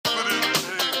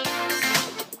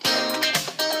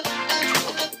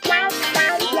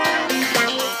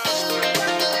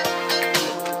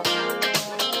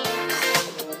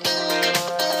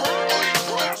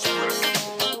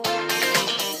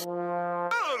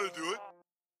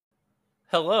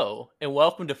Hello, and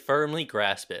welcome to Firmly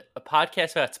Grasp It, a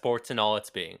podcast about sports and all its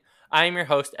being. I am your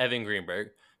host, Evan Greenberg.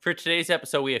 For today's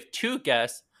episode, we have two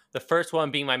guests. The first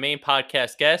one being my main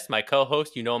podcast guest, my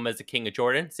co-host, you know him as the King of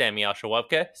Jordan, Sammy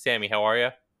Al-Shawabka. Sammy, how are you?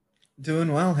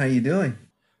 Doing well. How you doing?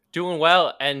 Doing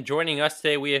well, and joining us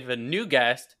today, we have a new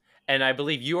guest, and I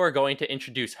believe you are going to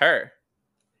introduce her.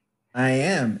 I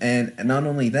am, and not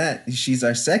only that, she's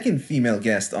our second female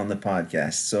guest on the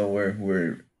podcast. So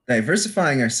we're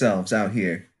diversifying ourselves out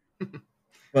here.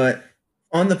 But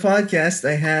on the podcast,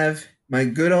 I have my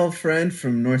good old friend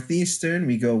from Northeastern.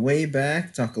 We go way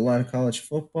back, talk a lot of college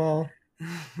football.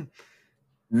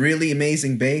 Really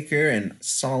amazing baker and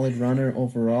solid runner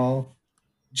overall.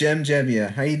 Jem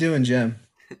Jebbia. How you doing, Jem?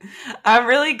 I'm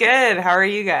really good. How are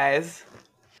you guys?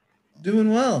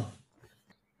 Doing well.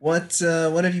 What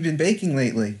have you been baking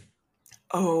lately?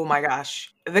 Oh my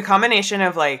gosh. The combination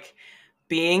of like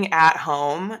being at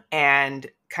home and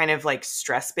kind of like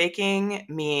stress baking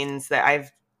means that I've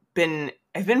been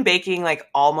baking like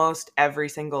almost every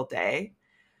single day.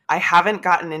 I haven't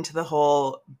gotten into the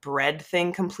whole bread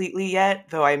thing completely yet,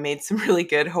 though I made some really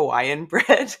good Hawaiian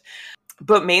bread.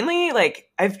 But mainly like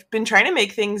I've been trying to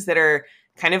make things that are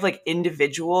kind of like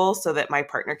individual so that my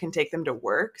partner can take them to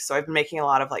work. So I've been making a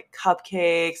lot of like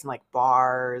cupcakes and like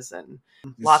bars and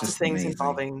lots of things amazing.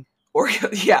 involving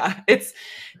Oreo. Yeah, it's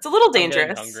a little I'm getting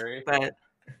dangerous, hungry. but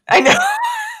I know.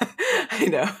 I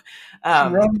know.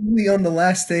 Probably on the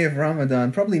last day of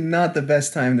Ramadan. Probably not the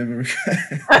best time to.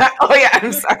 Oh yeah,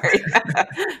 I'm sorry.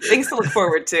 Things to look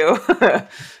forward to.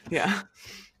 Yeah.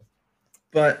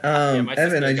 But Yeah, my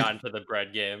sister Evan, got into the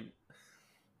bread game.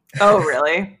 Oh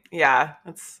really? Yeah.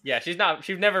 Yeah, she's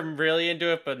never really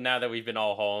into it, but now that we've been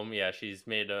all home, yeah, she's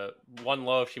made one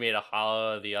loaf. She made a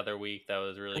challah the other week that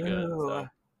was really good. Ooh. So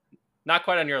not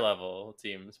quite on your level, it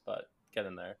seems, but get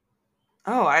in there.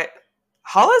 Oh,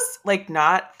 Challah's like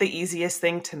not the easiest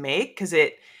thing to make because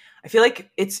I feel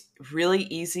like it's really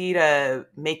easy to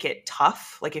make it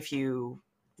tough, like if you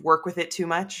work with it too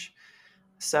much.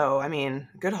 So, I mean,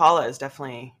 good challah is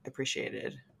definitely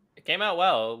appreciated. It came out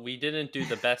well. We didn't do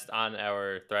the best on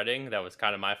our threading. That was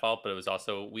kind of my fault, but it was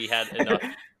also we had enough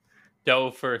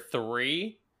dough for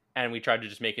 3, and we tried to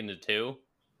just make it into 2.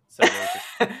 So it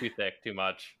was just too thick, too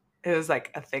much. It was like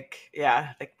a thick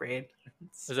braid. It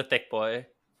was a thick boy,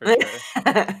 for sure.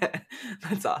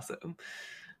 That's awesome.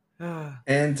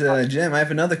 And Jem, I have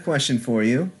another question for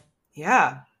you.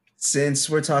 Yeah.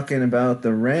 Since we're talking about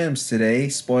the Rams today,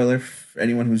 spoiler for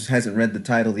anyone who hasn't read the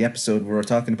title of the episode, we're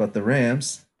talking about the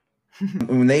Rams.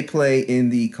 When they play in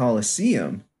the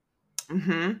Coliseum,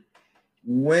 Mm-hmm.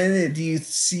 when do you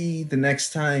see the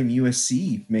next time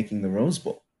USC making the Rose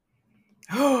Bowl?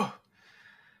 Oh,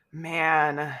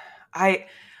 man. I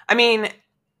mean,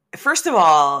 first of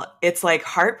all, it's like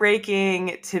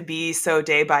heartbreaking to be so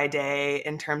day by day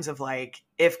in terms of like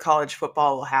if college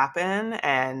football will happen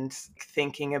and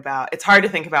thinking about it's hard to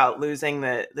think about losing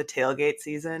the tailgate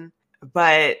season.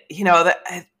 But, you know,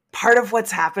 part of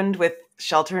what's happened with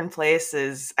shelter in place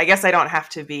is I guess I don't have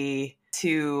to be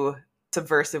too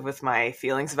subversive with my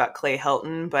feelings about Clay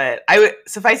Helton, but I would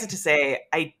suffice it to say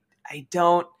I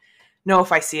don't know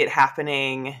if I see it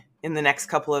happening in the next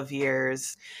couple of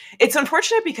years. It's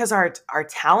unfortunate because our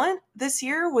talent this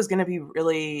year was going to be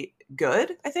really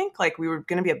good. I think like we were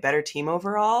going to be a better team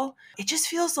overall. It just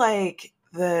feels like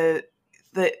the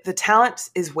talent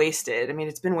is wasted. I mean,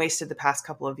 it's been wasted the past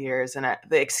couple of years, and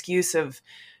the excuse of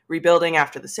rebuilding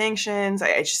after the sanctions,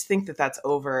 I just think that that's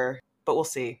over. But we'll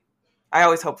see. I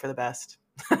always hope for the best.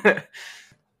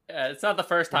 It's not the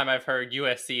first time I've heard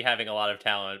USC having a lot of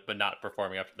talent, but not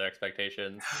performing up to their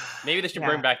expectations. Maybe they should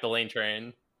bring back the lane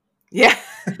train. Yeah.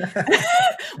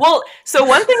 Well, so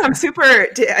one thing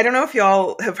I don't know if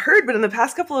y'all have heard, but in the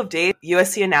past couple of days,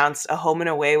 USC announced a home and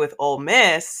away with Ole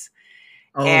Miss.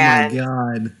 Oh my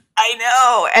God. I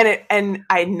know.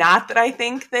 And not that I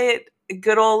think that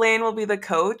good old Lane will be the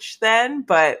coach then,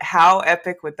 but how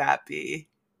epic would that be?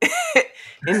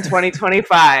 In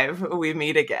 2025, we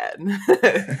meet again.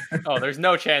 Oh, there's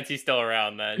no chance he's still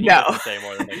around then. He No. doesn't stay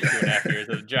more than like 2.5 years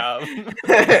of the job.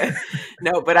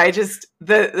 No, but I just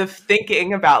the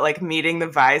thinking about like meeting the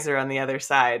visor on the other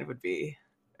side would be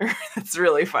that's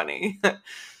really funny.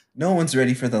 No one's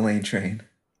ready for the lane train.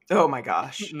 Oh my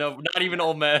gosh. No, not even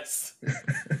Ole Miss.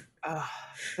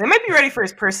 They might be ready for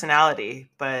his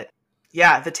personality, but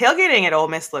yeah, the tailgating at Ole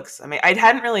Miss looks. I mean, I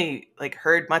hadn't really like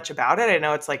heard much about it. I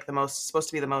know it's like supposed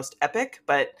to be the most epic,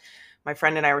 but my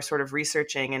friend and I were sort of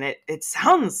researching, and it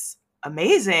sounds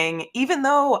amazing. Even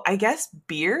though I guess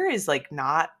beer is like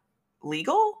not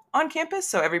legal on campus,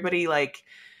 so everybody like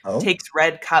takes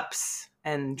red cups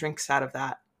and drinks out of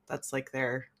that. That's like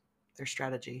their their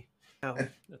strategy. So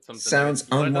That's something Sounds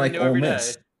you learn something unlike new Ole every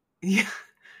Miss. day. yeah,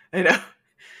 I know.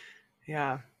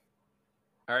 Yeah.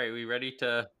 All right, we ready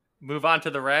to move on to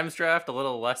the Rams draft? A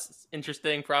little less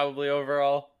interesting, probably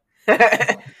overall.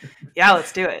 Yeah,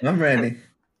 let's do it. I'm ready.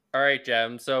 All right,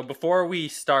 Jem. So before we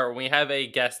start, when we have a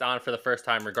guest on for the first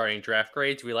time regarding draft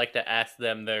grades, we like to ask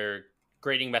them their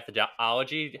grading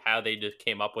methodology, how they just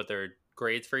came up with their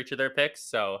grades for each of their picks.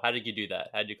 So how did you do that?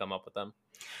 How did you come up with them?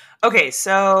 Okay,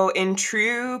 so in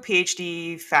true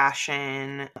PhD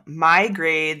fashion, my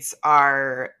grades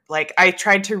are like I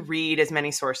tried to read as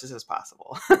many sources as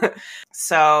possible.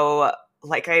 So,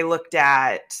 like, I looked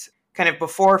at kind of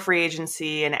before free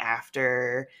agency and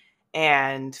after,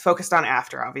 and focused on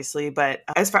after, obviously. But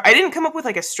I didn't come up with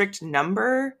like a strict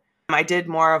number. I did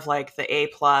more of like the A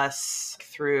plus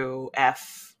through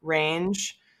F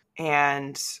range,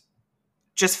 and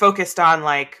just focused on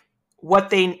like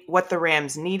what the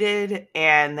Rams needed.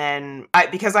 And then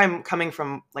because I'm coming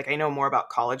from like I know more about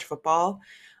college football,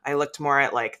 I looked more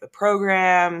at like the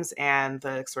programs and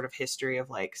the sort of history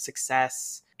of like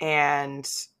success and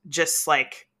just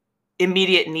like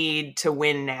immediate need to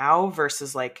win now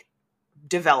versus like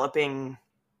developing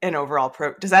an overall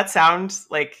does that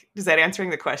answering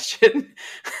the question?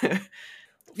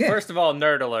 Yeah. First of all,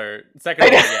 nerd alert. Second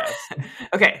of all, yes.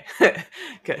 Okay.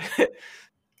 Good.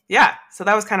 Yeah, so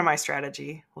that was kind of my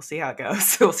strategy. We'll see how it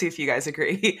goes. We'll see if you guys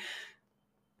agree.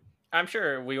 I'm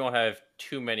sure we won't have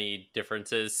too many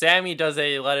differences. Sammy does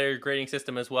a letter grading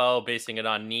system as well, basing it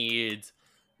on needs,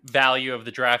 value of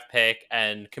the draft pick,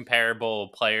 and comparable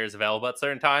players available at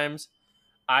certain times.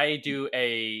 I do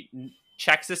a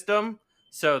check system.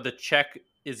 So the check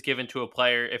is given to a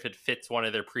player if it fits one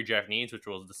of their pre-draft needs, which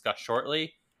we'll discuss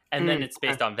shortly. And then it's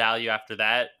based on value after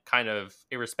that, kind of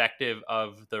irrespective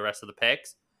of the rest of the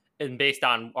picks. And based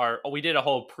on we did a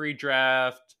whole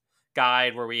pre-draft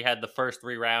guide where we had the first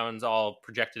 3 rounds all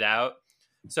projected out.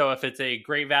 So if it's a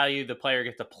great value, the player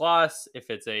gets a plus.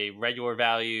 If it's a regular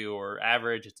value or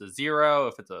average, it's a 0.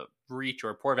 If it's a reach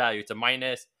or a poor value, it's a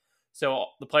minus. So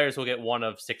the players will get one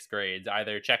of 6 grades,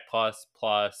 either check plus,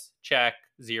 check,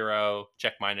 0,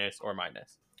 check minus, or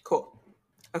minus. Cool.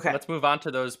 Okay. Let's move on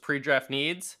to those pre-draft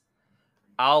needs.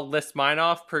 I'll list mine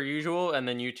off per usual, and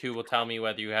then you two will tell me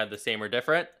whether you had the same or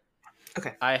different.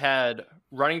 Okay. I had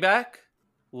running back,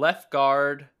 left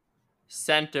guard,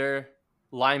 center,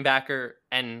 linebacker,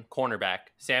 and cornerback.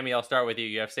 Sammy, I'll start with you.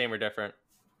 You have same or different?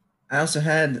 I also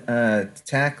had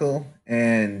tackle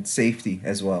and safety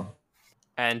as well.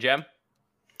 And Jem?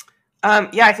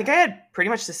 Yeah, I think I had pretty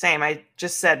much the same. I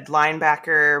just said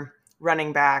linebacker,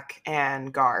 running back,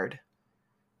 and guard,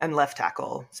 and left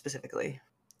tackle specifically.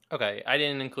 Okay, I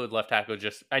didn't include left tackle.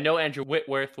 I know Andrew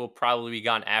Whitworth will probably be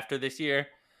gone after this year,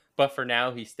 but for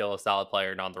now, he's still a solid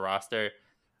player and on the roster.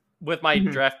 With my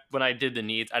draft, when I did the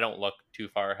needs, I don't look too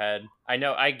far ahead. I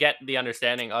know I get the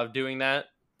understanding of doing that,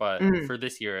 but for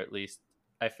this year at least,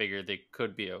 I figure they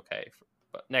could be okay.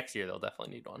 But next year, they'll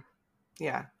definitely need one.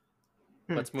 Yeah.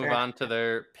 Let's move on to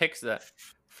their picks.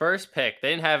 First pick, they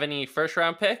didn't have any first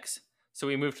round picks, so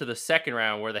we moved to the second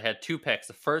round where they had 2 picks.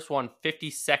 The first one,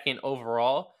 52nd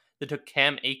overall. They took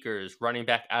Cam Akers, running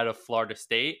back out of Florida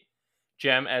State.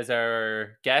 Jem, as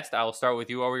our guest, I will start with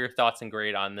you. What were your thoughts and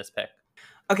grade on this pick?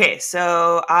 Okay,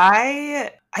 so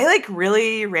I like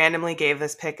really randomly gave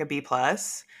this pick a B+.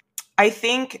 I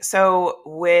think so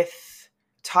with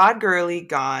Todd Gurley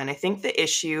gone, I think the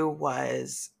issue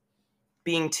was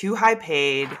being too high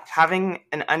paid, having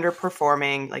an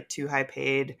underperforming, like too high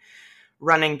paid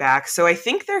running back. So I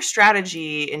think their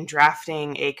strategy in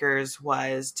drafting Akers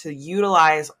was to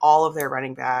utilize all of their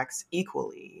running backs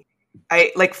equally.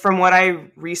 From what I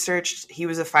researched, he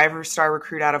was a 5-star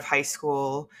recruit out of high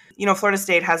school. You know, Florida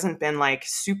State hasn't been like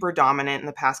super dominant in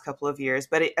the past couple of years,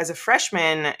 but as a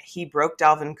freshman, he broke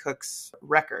Dalvin Cook's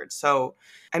record. So,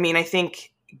 I mean, I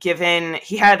think given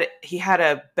he had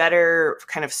a better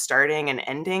kind of starting and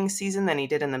ending season than he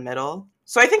did in the middle.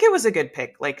 So I think it was a good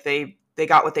pick. Like they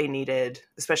got what they needed,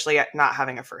 especially at not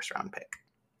having a first round pick.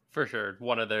 For sure.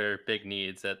 One of their big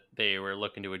needs that they were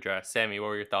looking to address. Sammy, what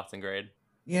were your thoughts and grade?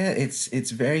 Yeah,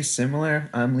 it's very similar.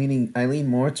 I lean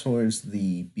more towards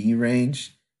the B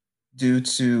range due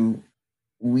to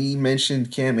we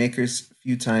mentioned Cam Akers a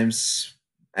few times,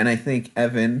 and I think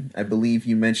Evan, I believe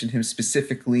you mentioned him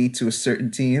specifically to a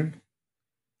certain team.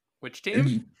 Which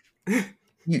team?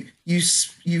 You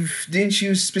didn't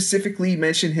you specifically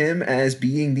mention him as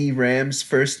being the Rams'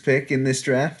 first pick in this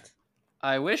draft?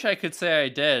 I wish I could say I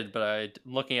did, but I'm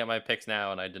looking at my picks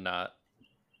now and I did not.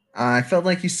 I felt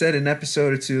like you said an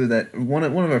episode or two that one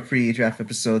of our pre-draft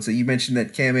episodes that you mentioned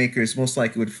that Cam Akers most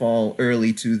likely would fall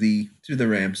early to the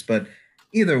Rams, but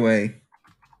either way,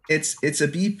 it's a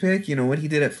B pick. You know what he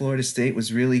did at Florida State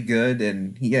was really good,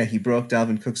 and he broke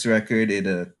Dalvin Cook's record in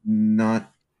a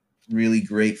not really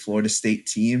great Florida State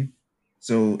team.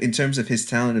 So in terms of his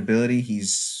talent ability,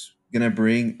 he's gonna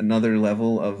bring another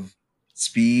level of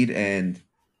speed and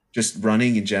just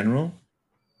running in general.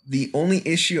 The only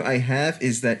issue I have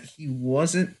is that he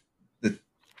wasn't the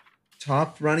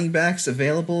top running backs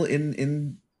available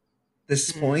in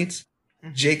this point.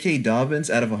 Mm-hmm. J.K. Dobbins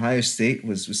out of Ohio State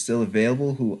was still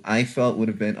available, who I felt would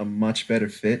have been a much better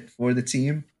fit for the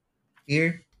team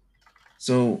here.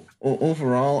 So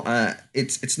overall,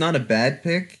 it's not a bad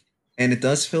pick, and it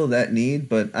does fill that need.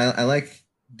 But I like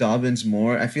Dobbins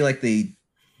more. I feel like they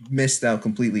missed out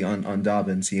completely on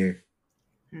Dobbins here.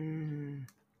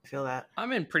 I feel that.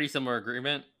 I'm in pretty similar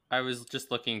agreement. I was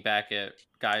just looking back at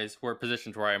guys who are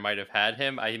positions where I might have had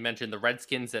him. I mentioned the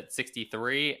Redskins at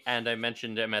 63, and I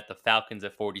mentioned him at the Falcons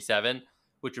at 47,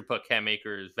 which would put Cam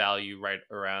Akers' value right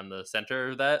around the center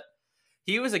of that.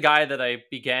 He was a guy that I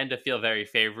began to feel very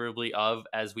favorably of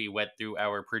as we went through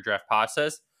our pre-draft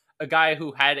process. A guy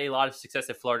who had a lot of success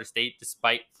at Florida State,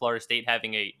 despite Florida State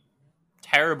having a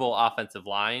terrible offensive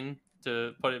line,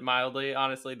 to put it mildly.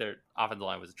 Honestly, their offensive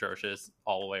line was atrocious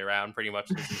all the way around, pretty much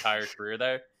his entire career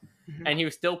there. And he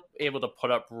was still able to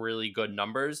put up really good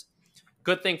numbers.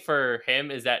 Good thing for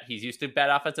him is that he's used to bad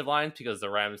offensive lines, because the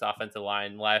Rams' offensive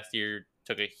line last year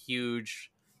took a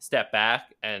huge step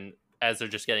back, and as they're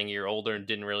just getting a year older and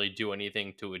didn't really do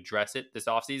anything to address it this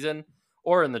offseason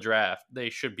or in the draft, they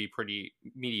should be pretty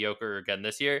mediocre again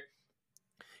this year.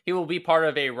 He will be part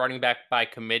of a running back by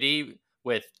committee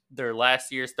with their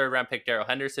last year's third round pick, Darrell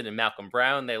Henderson and Malcolm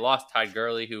Brown. They lost Ty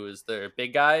Gurley, who was their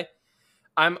big guy.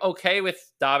 I'm okay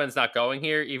with Dobbins not going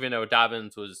here, even though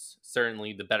Dobbins was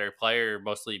certainly the better player,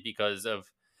 mostly because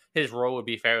of his role would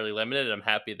be fairly limited. I'm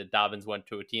happy that Dobbins went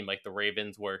to a team like the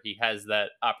Ravens, where he has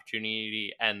that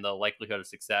opportunity and the likelihood of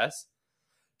success.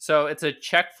 So it's a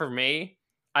check for me.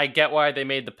 I get why they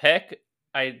made the pick.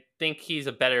 I think he's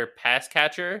a better pass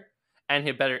catcher and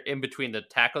he's better in between the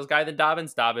tackles guy than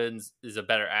Dobbins. Dobbins is a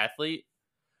better athlete,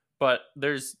 but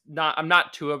I'm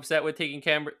not too upset with taking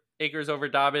Cam Akers over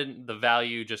Dobbin. The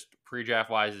value just pre-draft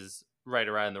wise is right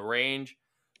around the range.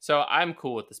 So I'm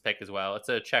cool with this pick as well. It's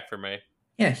a check for me.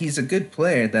 Yeah, he's a good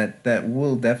player that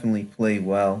will definitely play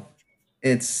well.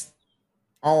 It's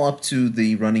all up to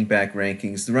the running back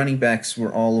rankings. The running backs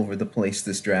were all over the place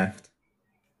this draft.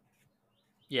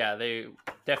 Yeah, they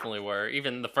definitely were.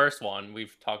 Even the first one,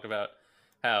 we've talked about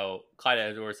how Clyde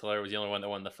Edwards-Helaire was the only one that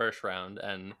won the first round,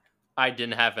 and I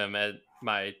didn't have him at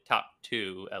my top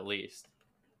 2 at least.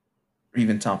 Or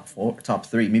even top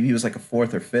 3. Maybe he was like a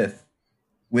 4th or 5th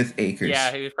with Akers.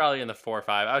 Yeah, he was probably in the 4 or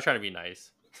 5. I was trying to be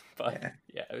nice, but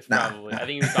yeah it was probably. I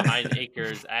think he was behind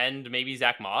Akers and maybe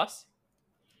Zach Moss.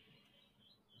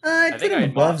 I put him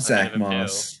above Zach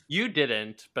Moss. Too. You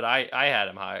didn't, but I had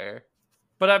him higher.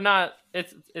 But I'm not.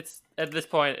 It's at this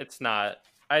point. It's not.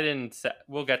 I didn't.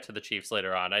 We'll get to the Chiefs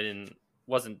later on.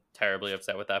 Wasn't terribly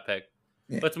upset with that pick.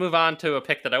 Yeah. Let's move on to a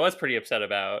pick that I was pretty upset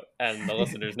about, and the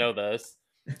listeners know this.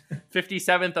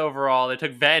 57th overall, they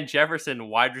took Van Jefferson,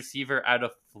 wide receiver out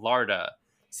of Florida.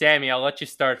 Sammy, I'll let you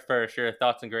start first. Your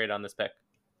thoughts and grade on this pick.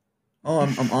 Oh,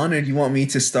 I'm honored you want me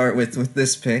to start with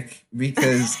this pick,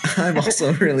 because I'm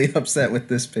also really upset with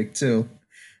this pick too.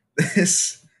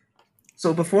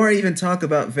 So before I even talk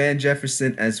about Van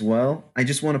Jefferson as well, I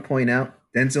just want to point out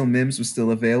Denzel Mims was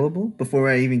still available before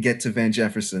I even get to Van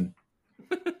Jefferson.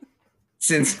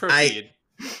 Since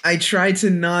I tried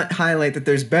to not highlight that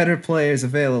there's better players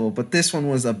available, but this one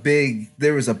was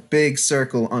there was a big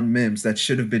circle on Mims that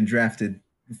should have been drafted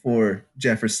before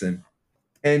Jefferson.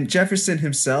 And Jefferson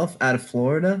himself out of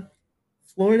Florida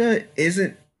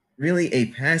isn't really a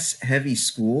pass-heavy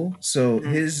school, so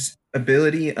his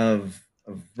ability of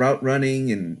route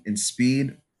running and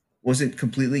speed wasn't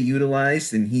completely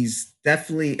utilized, and he's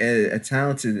definitely a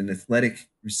talented and athletic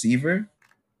receiver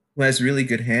who has really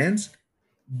good hands.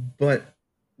 But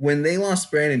when they lost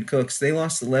Brandon Cooks, they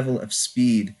lost the level of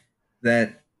speed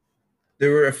that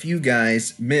there were a few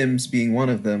guys, Mims being one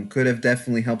of them, could have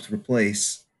definitely helped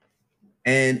replace.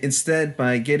 And instead,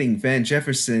 by getting Van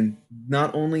Jefferson,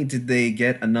 not only did they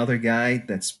get another guy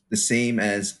that's the same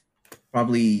as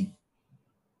probably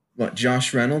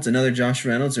Josh Reynolds, another Josh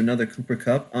Reynolds or another Cooper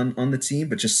Kupp on the team,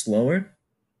 but just slower.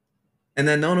 And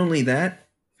then not only that,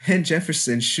 Van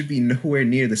Jefferson should be nowhere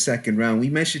near the second round. We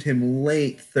mentioned him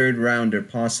late third rounder,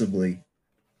 possibly,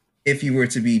 if he were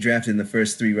to be drafted in the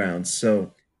first 3 rounds.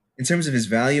 So in terms of his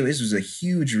value, this was a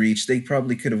huge reach. They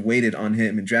probably could have waited on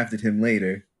him and drafted him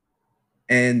later.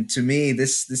 And to me,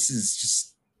 this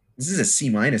is a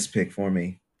C- pick for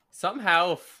me.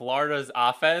 Somehow, Florida's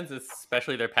offense,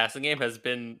 especially their passing game, has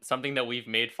been something that we've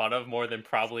made fun of more than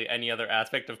probably any other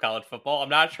aspect of college football. I'm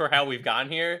not sure how we've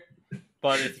gotten here,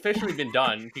 but it's officially been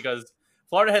done because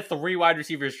Florida had 3 wide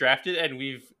receivers drafted, and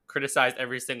we've criticized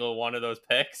every single one of those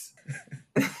picks.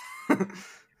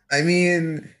 I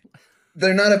mean,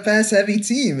 they're not a pass-heavy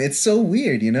team. It's so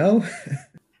weird, you know?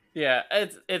 Yeah,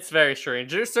 it's very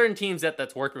strange. There's certain teams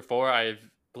that's worked before. I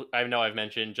know I've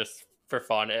mentioned just for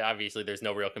fun. Obviously, there's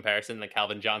no real comparison. That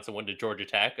Calvin Johnson went to Georgia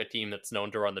Tech, a team that's known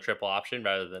to run the triple option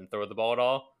rather than throw the ball at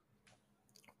all.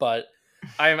 But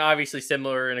I'm obviously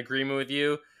similar in agreement with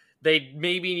you. They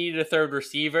maybe needed a third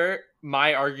receiver.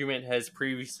 My argument has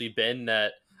previously been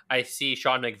that I see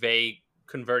Sean McVay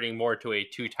converting more to a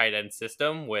 2 tight end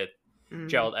system with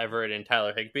Gerald Everett and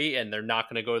Tyler Higbee, and they're not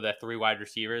going to go to that 3 wide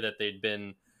receiver that they'd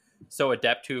been so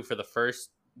adept to for the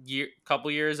first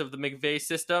couple years of the McVay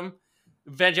system.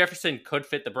 Van Jefferson could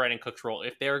fit the Brandon Cooks role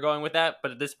if they were going with that,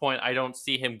 but at this point, I don't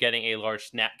see him getting a large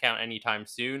snap count anytime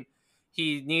soon.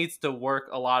 He needs to work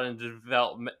a lot in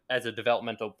development as a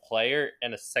developmental player,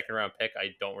 and a second-round pick,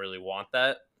 I don't really want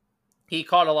that. He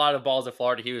caught a lot of balls at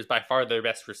Florida. He was by far their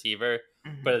best receiver,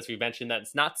 but as we mentioned,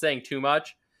 that's not saying too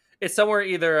much. It's somewhere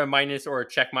either a minus or a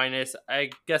check minus. I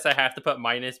guess I have to put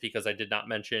minus because I did not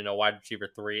mention a wide receiver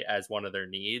 3 as one of their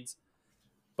needs,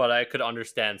 but I could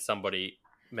understand somebody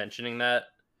mentioning that.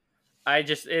 It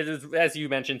is, as you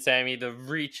mentioned, Sammy, the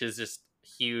reach is just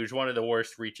huge. One of the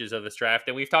worst reaches of this draft.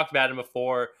 And we've talked about him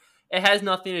before. It has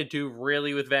nothing to do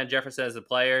really with Van Jefferson as a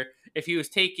player. If he was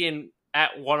taken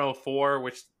at 104,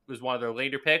 which was one of their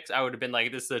later picks, I would have been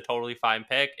like, this is a totally fine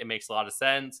pick. It makes a lot of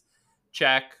sense.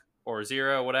 Check or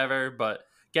 0, whatever. But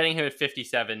getting him at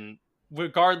 57,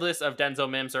 regardless of Denzel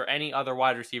Mims or any other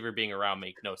wide receiver being around,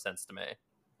 make no sense to me.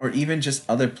 Or even just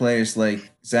other players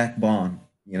like Zach Bond,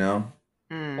 you know?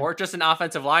 Or just an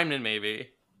offensive lineman, maybe.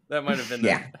 That might have been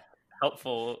the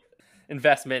helpful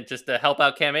investment just to help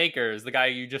out Cam Akers, the guy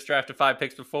you just drafted 5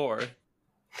 picks before.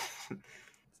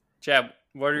 Chad,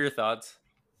 what are your thoughts?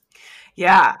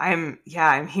 I'm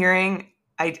hearing,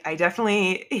 I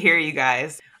definitely hear you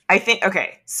guys. I think,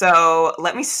 okay, so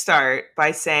let me start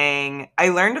by saying I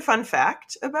learned a fun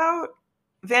fact about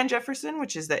Van Jefferson,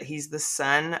 which is that he's the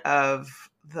son of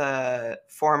the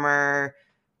former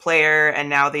player and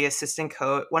now the assistant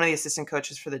coach, one of the assistant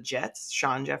coaches for the Jets,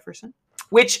 Sean Jefferson.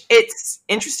 Which it's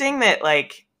interesting that,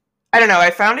 like, I don't know, I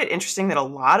found it interesting that a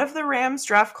lot of the Rams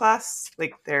draft class,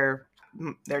 like their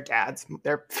dads,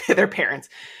 their parents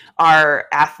are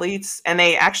athletes, and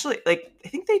they actually, like, I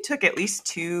think they took at least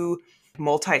 2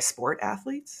 multi-sport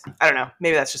athletes. I don't know,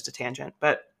 maybe that's just a tangent,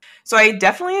 but so I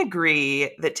definitely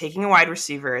agree that taking a wide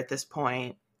receiver at this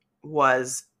point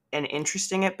was an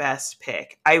interesting at best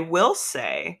pick. I will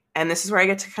say, and this is where I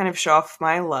get to kind of show off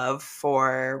my love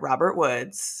for Robert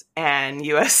Woods and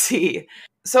USC.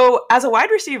 So as a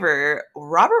wide receiver,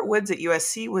 Robert Woods at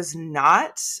USC was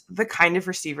not the kind of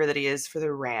receiver that he is for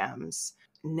the Rams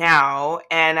now.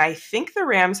 And I think the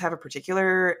Rams have a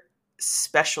particular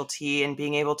specialty in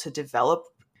being able to develop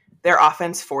their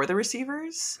offense for the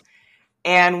receivers.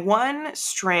 And one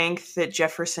strength that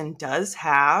Jefferson does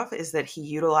have is that he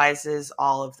utilizes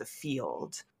all of the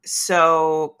field.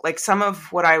 So, like, some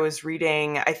of what I was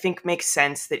reading, I think makes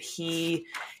sense that he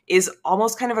is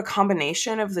almost kind of a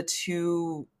combination of the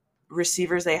 2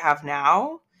 receivers they have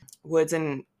now, Woods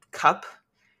and Kupp.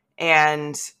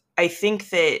 And I think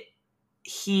that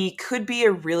he could be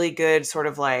a really good sort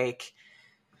of like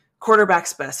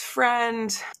quarterback's best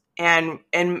friend. And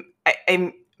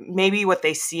maybe what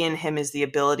they see in him is the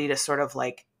ability to sort of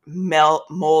like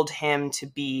mold him to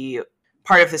be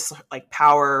part of this like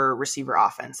power receiver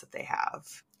offense that they have.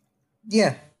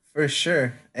 Yeah, for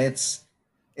sure. It's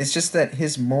just that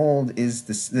his mold is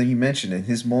this. You mentioned it.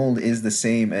 His mold is the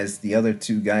same as the other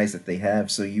 2 guys that they have.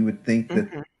 So you would think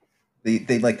that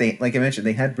they like I mentioned,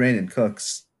 they had Brandon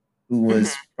Cooks, who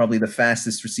was probably the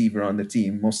fastest receiver on the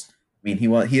team.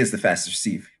 He is the fastest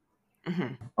receiver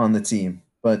on the team,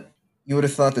 but you would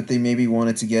have thought that they maybe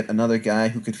wanted to get another guy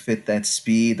who could fit that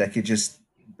speed, that could just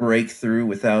break through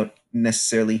without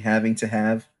necessarily having to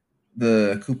have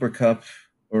the Cooper Kupp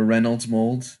or Reynolds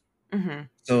mold.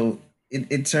 So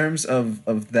in terms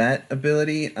of that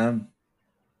ability, I'm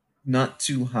not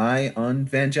too high on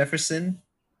Van Jefferson.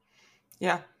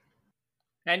 Yeah.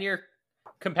 And your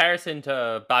comparison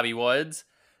to Bobby Woods,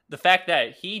 the fact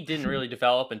that he didn't really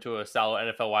develop into a solid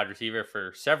NFL wide receiver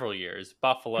for several years.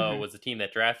 Buffalo was the team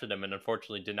that drafted him and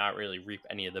unfortunately did not really reap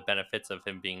any of the benefits of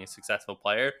him being a successful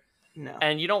player. No.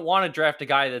 And you don't want to draft a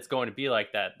guy that's going to be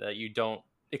like that you don't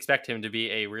expect him to be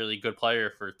a really good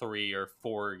player for 3 or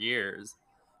 4 years.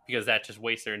 because that just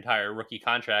wastes their entire rookie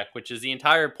contract, which is the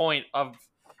entire point of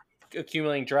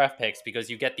accumulating draft picks, because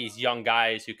you get these young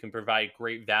guys who can provide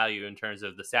great value in terms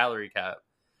of the salary cap.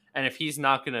 And if he's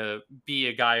not going to be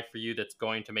a guy for you that's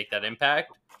going to make that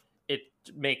impact, it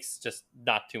makes just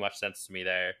not too much sense to me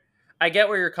there. I get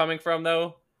where you're coming from,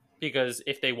 though, because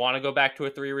if they want to go back to a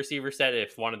 3 receiver set,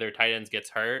 if one of their tight ends gets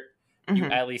hurt, you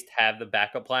at least have the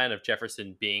backup plan of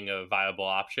Jefferson being a viable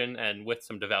option, and with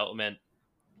some development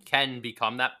can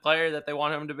become that player that they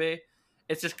want him to be.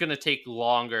 It's just going to take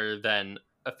longer than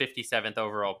a 57th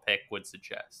overall pick would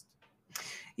suggest.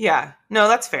 Yeah, no,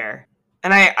 that's fair.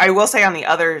 And I will say on the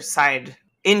other side,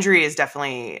 injury is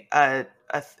definitely an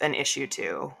issue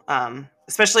too.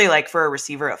 Especially like for a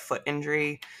receiver, a foot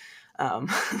injury.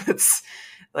 It's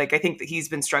like, I think that he's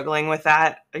been struggling with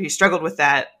that. He struggled with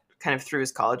that kind of through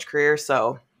his college career.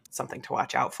 So something to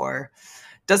watch out for.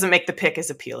 Doesn't make the pick as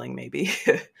appealing, maybe.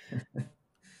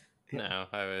 No,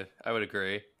 I would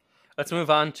agree. Let's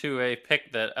move on to a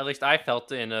pick that at least I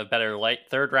felt in a better light.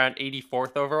 3rd round,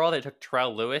 84th overall. They took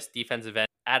Terrell Lewis, defensive end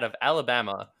out of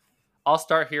Alabama. I'll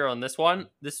start here on this one.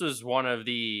 This was one of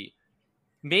the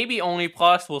maybe only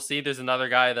plus. We'll see. There's another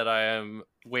guy that I am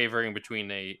wavering between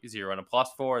a 0 and a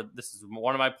plus for. This is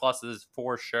one of my pluses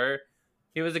for sure.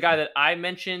 He was a guy that I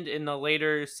mentioned in the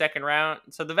later 2nd round.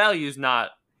 So the value is not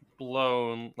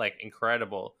blown like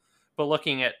incredible. But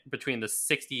looking at between the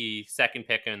 62nd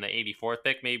pick and the 84th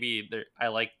pick, maybe I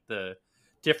like the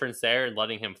difference there and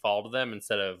letting him fall to them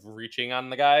instead of reaching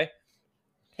on the guy.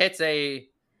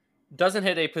 Doesn't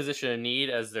hit a position of need,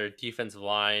 as their defensive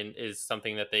line is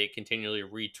something that they continually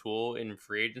retool in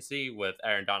free agency, with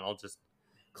Aaron Donald just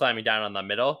climbing down on the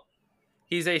middle.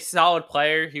 He's a solid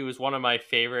player. He was one of my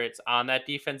favorites on that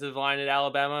defensive line at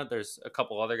Alabama. There's a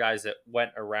couple other guys that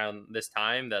went around this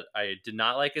time that I did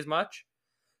not like as much.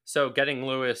 So getting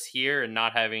Lewis here and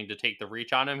not having to take the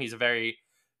reach on him, he's a very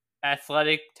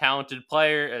athletic, talented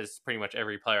player, as pretty much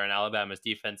every player on Alabama's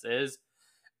defense is.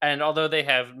 And although they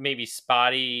have maybe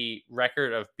spotty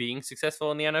record of being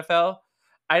successful in the NFL,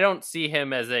 I don't see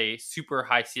him as a super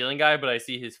high ceiling guy, but I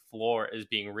see his floor as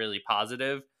being really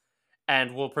positive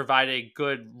and will provide a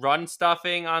good run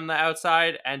stuffing on the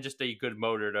outside and just a good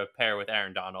motor to pair with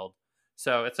Aaron Donald.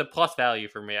 So it's a plus value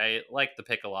for me. I like the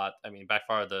pick a lot. I mean, by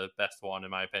far the best one,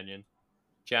 in my opinion.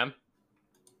 Jem?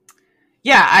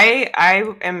 Yeah,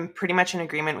 I am pretty much in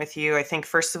agreement with you. I think,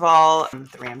 first of all,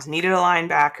 the Rams needed a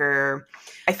linebacker.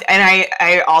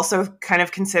 I also kind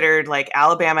of considered, like,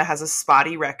 Alabama has a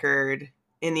spotty record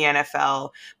in the NFL.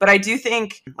 But I do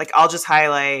think, like, I'll just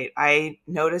highlight, I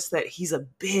noticed that he's a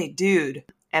big dude.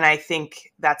 And I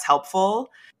think that's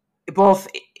helpful, both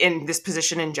in this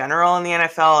position in general in the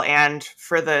NFL and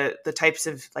for the types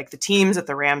of, like, the teams that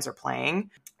the Rams are playing.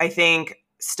 I think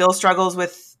still struggles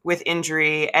with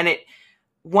injury. And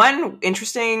one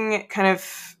interesting kind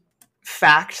of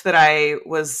fact that I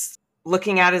was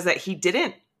looking at is that he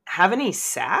didn't have any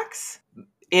sacks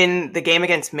in the game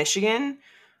against Michigan,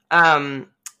 and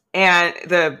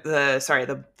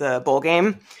the bowl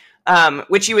game,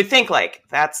 which you would think, like,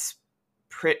 that's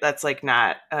like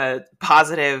not a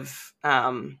positive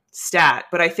stat,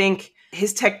 but I think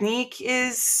his technique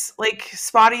is, like,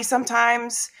 spotty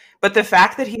sometimes. But the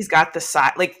fact that he's got the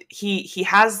side, like, he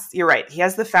has, you're right, he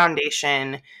has the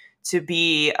foundation to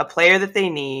be a player that they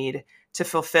need to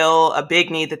fulfill a big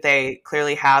need that they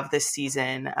clearly have this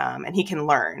season, and he can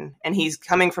learn. And he's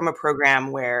coming from a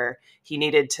program where he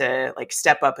needed to, like,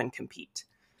 step up and compete.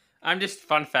 I'm just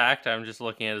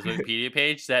looking at his Wikipedia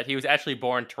page, that he was actually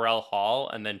born Terrell Hall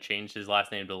and then changed his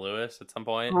last name to Lewis at some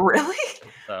point. Really?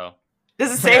 So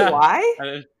does it say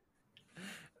why?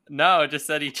 No, it just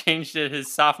said he changed it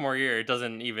his sophomore year. It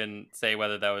doesn't even say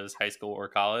whether that was high school or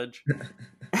college. But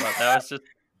that was just,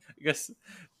 I guess,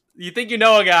 you think you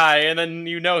know a guy, and then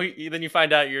then you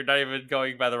find out you're not even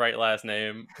going by the right last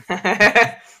name.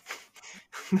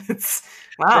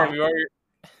 Wow.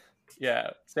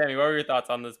 Sammy, what were your thoughts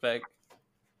on this pick?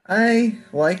 I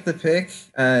like the pick.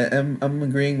 I'm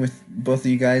agreeing with both of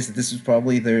you guys that this was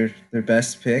probably their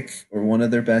best pick, or one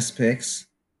of their best picks,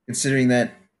 considering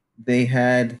that they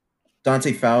had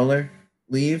Dante Fowler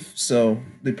leave, so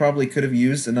they probably could have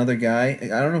used another guy. I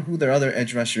don't know who their other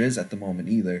edge rusher is at the moment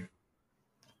either,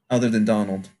 other than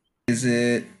Donald. Is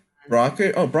it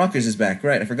Brockers? Oh, Brockers is back,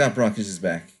 right. I forgot Brockers is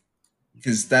back,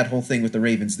 because that whole thing with the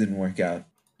Ravens didn't work out.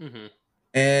 Mm-hmm.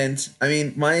 And, I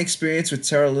mean, my experience with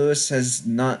Terrell Lewis has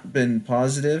not been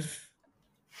positive,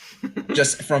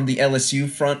 just from the LSU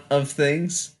front of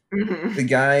things. Mm-hmm. The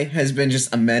guy has been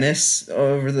just a menace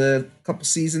over the couple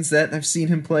seasons that I've seen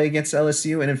him play against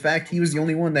LSU. And in fact, he was the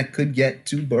only one that could get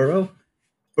to Burrow.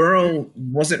 Burrow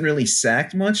wasn't really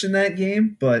sacked much in that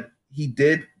game, but he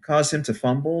did cause him to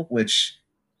fumble, which,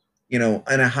 in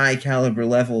a high caliber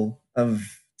level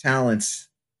of talent,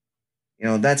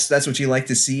 that's what you like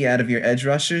to see out of your edge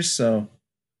rushers. So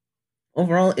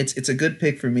overall, it's a good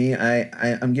pick for me.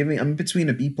 I'm between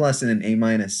a B plus and an A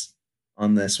minus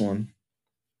on this one.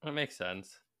 That makes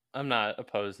sense. I'm not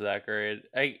opposed to that grade.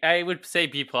 I would say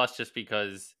B plus just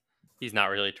because he's not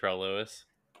really Terrell Lewis.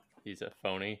 He's a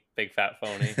phony, big fat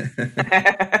phony.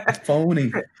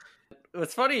 Phony.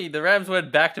 What's funny, the Rams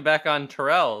went back to back on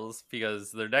Terrell's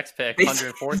because their next pick,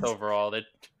 104th overall,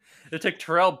 they took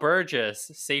Terrell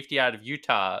Burgess, safety out of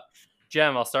Utah.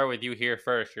 Jem, I'll start with you here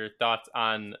first. Your thoughts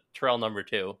on Terrell number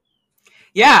 2?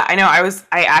 Yeah, I know.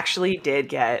 I actually did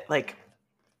get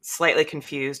slightly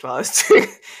confused while I was doing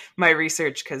my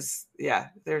research because there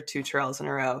are 2 Terrells in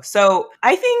a row. So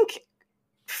I think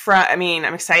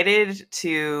I'm excited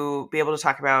to be able to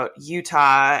talk about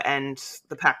Utah and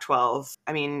the Pac-12.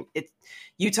 I mean,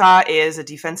 Utah is a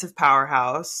defensive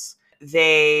powerhouse.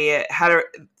 They had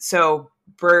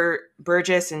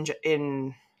Burgess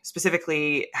in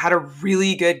specifically had a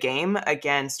really good game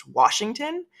against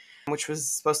Washington, which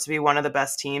was supposed to be one of the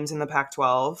best teams in the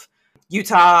Pac-12.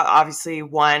 Utah obviously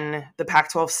won the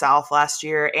Pac-12 South last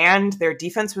year, and their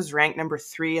defense was ranked number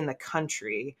 3 in the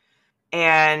country.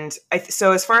 And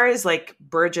so as far as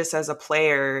Burgess as a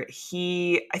player,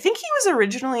 I think he was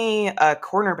originally a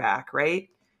cornerback, right?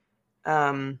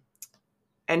 And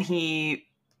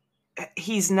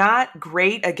he's not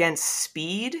great against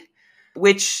speed,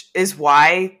 which is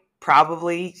why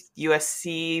probably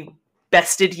USC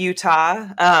bested Utah.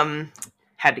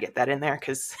 Had to get that in there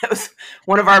because that was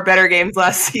one of our better games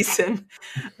last season.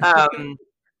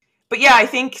 But yeah, I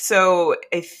think so.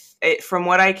 From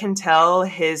what I can tell,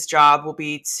 his job will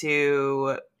be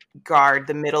to guard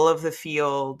the middle of the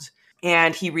field,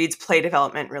 and he reads play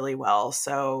development really well.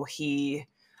 So it's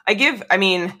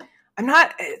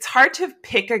hard to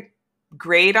pick a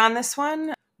grade on this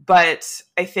one, but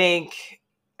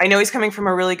I know he's coming from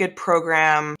a really good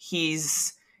program.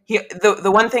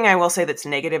 The one thing I will say that's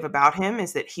negative about him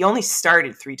is that he only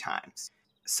started 3 times.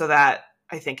 So that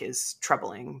I think is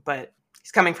troubling, but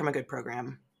he's coming from a good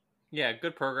program. Yeah,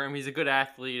 good program. He's a good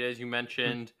athlete, as you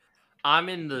mentioned. I'm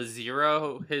in the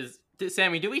 0.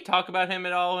 Sammy, did we talk about him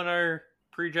at all in our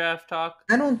pre-draft talk?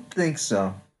 I don't think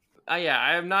so. Yeah,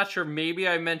 I'm not sure. Maybe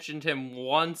I mentioned him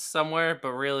once somewhere,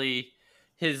 but really,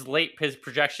 his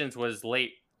projections was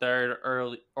late 3rd,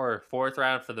 early or 4th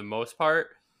round for the most part,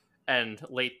 and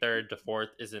late 3rd to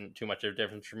 4th isn't too much of a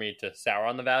difference for me to sour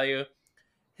on the value.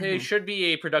 He should be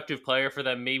a productive player for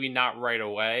them, maybe not right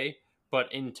away,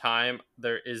 but in time,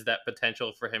 there is that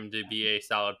potential for him to be a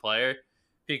solid player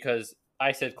because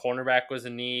I said cornerback was a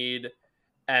need,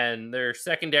 and their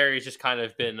secondary has just kind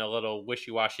of been a little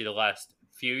wishy-washy the last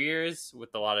few years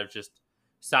with a lot of just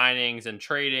signings and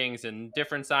tradings and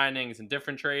different signings and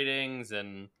different tradings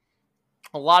and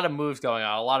a lot of moves going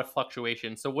on, a lot of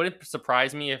fluctuation. So would it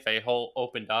surprise me if a hole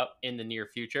opened up in the near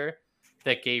future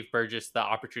that gave Burgess the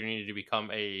opportunity to become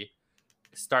a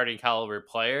starting caliber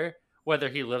player? Whether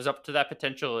he lives up to that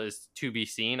potential is to be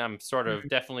seen. I'm sort of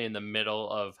definitely in the middle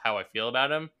of how I feel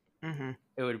about him.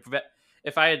 It would,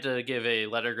 if I had to give a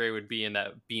letter grade, would be in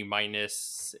that B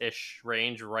minus ish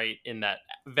range, right in that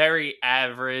very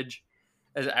average,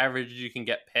 as average as you can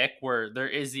get pick, where there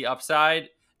is the upside,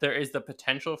 there is the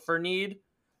potential for need,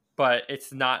 but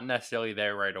it's not necessarily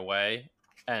there right away,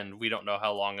 and we don't know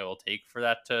how long it will take for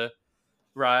that to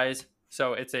rise.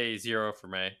 So it's a 0 for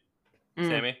me.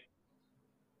 Sammy?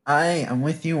 I am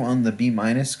with you on the B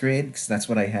minus grade because that's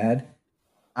what I had.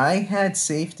 I had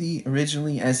safety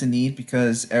originally as a need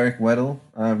because Eric Weddle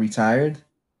retired.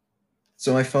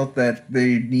 So I felt that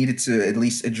they needed to at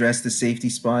least address the safety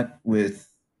spot with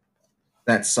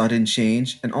that sudden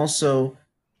change. And also,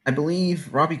 I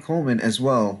believe Robbie Coleman as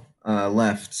well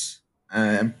left.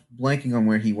 I'm blanking on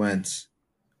where he went.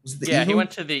 Was it the Eagle? He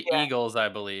went to the Eagles, I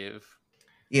believe.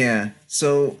 Yeah,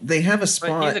 so they have a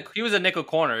spot. He was a nickel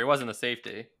corner. He wasn't a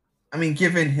safety. I mean,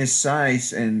 given his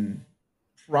size and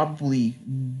probably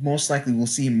most likely we'll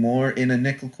see more in a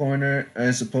nickel corner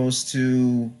as opposed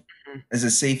to as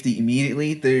a safety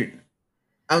immediately. There,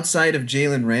 outside of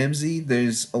Jalen Ramsey,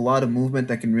 there's a lot of movement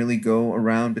that can really go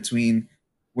around between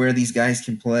where these guys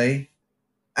can play.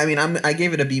 I mean, I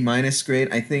gave it a B minus grade.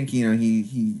 I think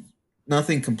he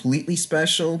nothing completely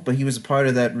special, but he was a part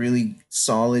of that really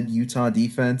solid Utah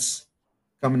defense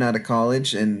coming out of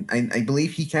college, and I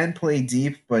believe he can play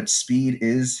deep, but speed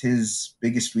is his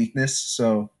biggest weakness.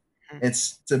 So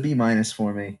it's a B minus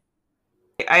for me.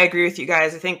 I agree with you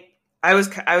guys. I think I was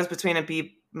between a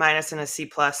B minus and a C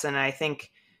plus, and I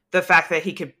think the fact that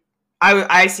he could,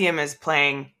 I see him as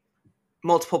playing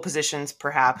multiple positions,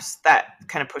 perhaps, that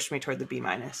kind of pushed me toward the B-.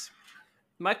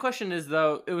 My question is,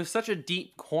 though, it was such a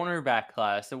deep cornerback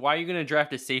class, and why are you going to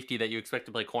draft a safety that you expect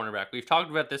to play cornerback? We've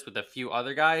talked about this with a few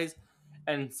other guys,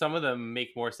 and some of them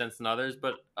make more sense than others,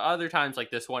 but other times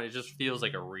like this one, it just feels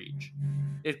like a reach.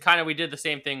 We did the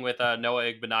same thing with Noah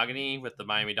Igbenogany with the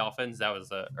Miami Dolphins. That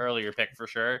was an earlier pick for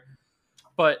sure.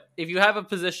 But if you have a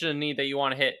position of need that you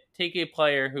want to hit, take a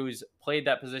player who's played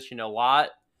that position a lot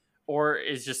or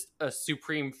is just a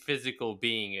supreme physical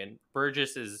being. And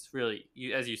Burgess is really,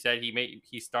 as you said,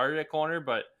 he started at corner,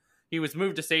 but he was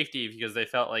moved to safety because they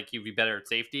felt like he'd be better at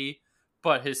safety.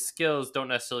 But his skills don't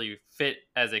necessarily fit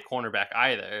as a cornerback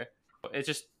either. It's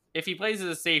just, if he plays as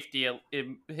a safety,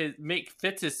 it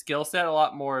fits his skill set a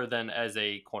lot more than as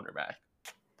a cornerback.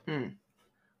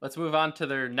 Let's move on to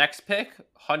their next pick,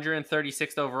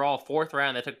 136th overall, 4th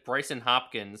round. They took Brycen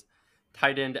Hopkins,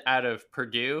 tight end out of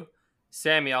Purdue.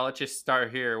 Sammy, I'll let you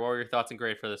start here. What were your thoughts and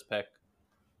grade for this pick?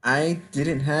 I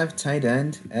didn't have tight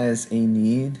end as a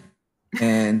need,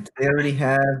 and they already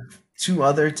have 2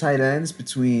 other tight ends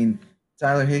between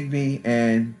Tyler Higbee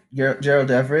and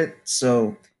Gerald Everett.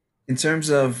 So in terms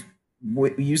of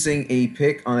using a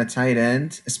pick on a tight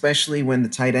end, especially when the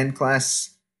tight end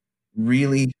class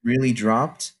really, really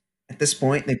dropped, at this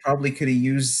point, they probably could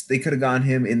have gone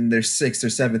him in their 6th or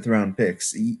 7th round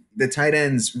picks. The tight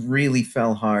ends really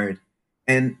fell hard,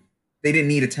 and they didn't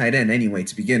need a tight end anyway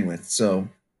to begin with. So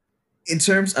in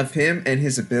terms of him and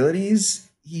his abilities,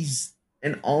 he's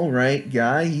an all right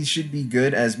guy. He should be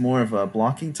good as more of a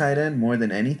blocking tight end more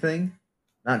than anything.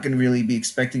 Not going to really be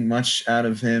expecting much out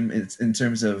of him in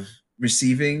terms of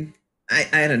receiving.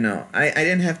 I don't know. I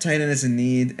didn't have tight end as a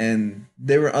need, and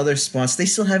there were other spots. They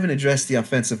still haven't addressed the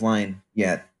offensive line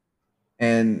yet.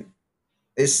 And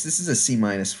this is a C-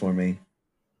 for me.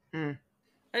 I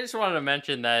just wanted to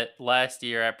mention that last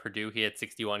year at Purdue, he had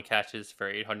 61 catches for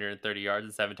 830 yards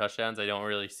and 7 touchdowns. I don't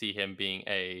really see him being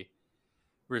a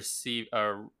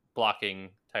blocking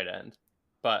tight end.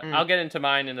 But I'll get into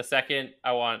mine in a second.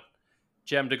 I want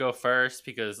Jem to go first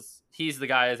because he's the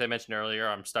guy, as I mentioned earlier,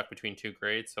 I'm stuck between 2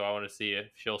 grades, so I want to see if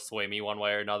she'll sway me one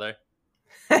way or another.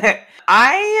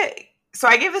 I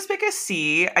gave this pick a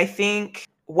C. I think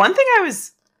one thing I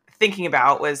was thinking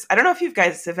about was, I don't know if you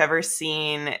guys have ever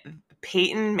seen,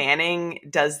 Peyton Manning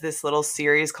does this little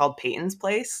series called Peyton's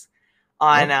Place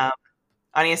on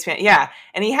ESPN. Yeah.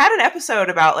 And he had an episode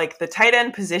about like the tight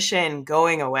end position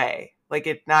going away, like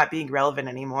it not being relevant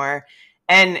anymore.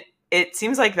 And it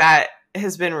seems like that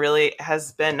has been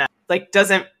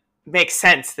doesn't make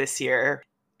sense this year,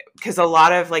 because a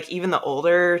lot of like even the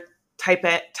older tight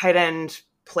end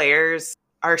players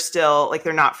are still like,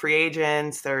 they're not free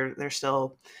agents. They're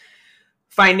still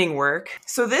finding work.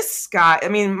 So this guy, I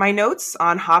mean, my notes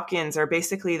on Hopkins are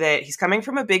basically that he's coming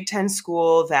from a Big Ten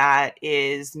school that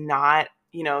is not,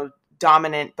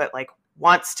 dominant, but like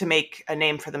wants to make a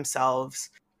name for themselves.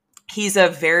 He's a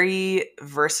very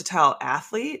versatile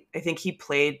athlete. I think he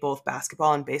played both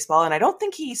basketball and baseball, and I don't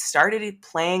think he started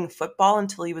playing football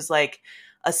until he was like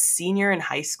a senior in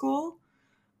high school.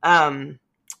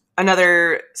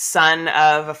 Another son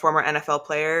of a former NFL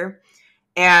player.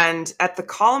 And at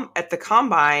the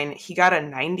combine, he got a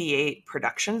 98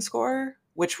 production score,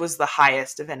 which was the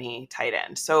highest of any tight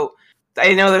end. So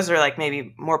I know those are like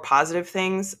maybe more positive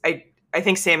things. I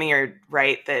think, Sammy, you're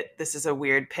right that this is a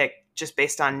weird pick just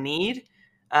based on need.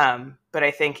 But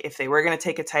I think if they were going to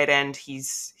take a tight end, he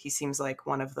seems like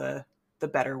one of the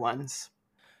better ones.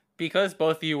 Because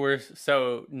both of you were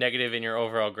so negative in your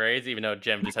overall grades, even though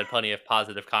Jem just had plenty of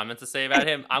positive comments to say about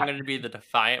him, I'm going to be the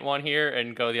defiant one here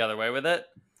and go the other way with it.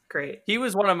 Great. He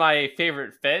was one of my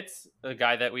favorite fits. The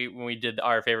guy that when we did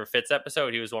our favorite fits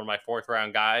episode, he was one of my 4th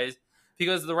round guys.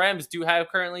 Because the Rams do have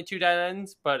currently 2 tight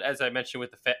ends, but as I mentioned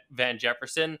with the Van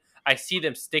Jefferson, I see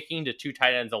them sticking to 2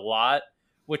 tight ends a lot,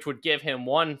 which would give him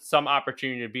some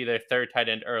opportunity to be their 3rd tight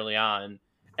end early on.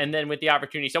 And then with the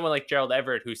opportunity, someone like Gerald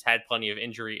Everett, who's had plenty of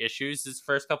injury issues his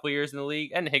first couple of years in the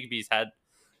league, and Higbee's had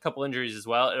a couple injuries as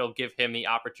well, it'll give him the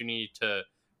opportunity to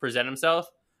present himself.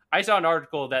 I saw an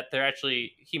article that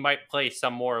he might play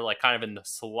some more like kind of in the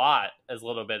slot as a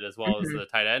little bit as well as the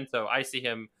tight end. So I see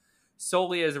him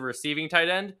solely as a receiving tight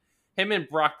end. Him and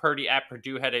Brock Purdy at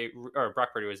Purdue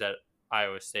Brock Purdy was at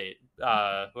Iowa State,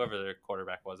 whoever their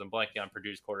quarterback was. I'm blanking on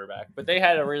Purdue's quarterback. But they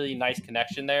had a really nice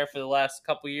connection there for the last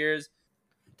couple years.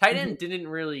 Tight end didn't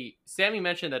really... Sammy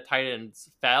mentioned that tight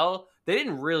ends fell. They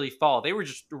didn't really fall. They were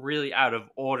just really out of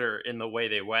order in the way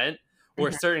they went.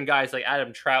 Where certain guys like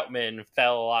Adam Troutman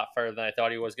fell a lot further than I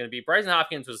thought he was going to be. Brycen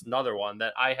Hopkins was another one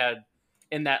that I had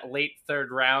in that late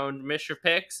 3rd round mix of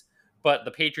picks. but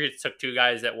the Patriots took two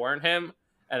guys that weren't him,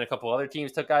 and a couple other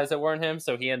teams took guys that weren't him,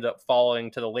 so he ended up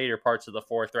falling to the later parts of the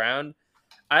 4th round.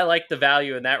 I like the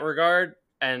value in that regard,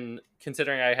 and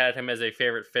considering I had him as a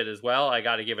favorite fit as well, I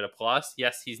got to give it a plus.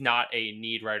 Yes, he's not a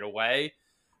need right away,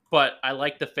 but I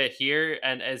like the fit here,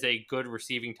 and as a good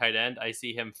receiving tight end, I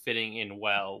see him fitting in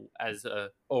well as a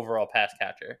overall pass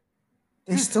catcher.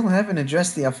 They still haven't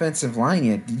addressed the offensive line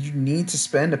yet. Did you need to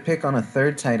spend a pick on a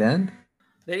third tight end?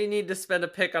 They need to spend a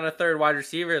pick on a third wide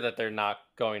receiver that they're not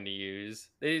going to use.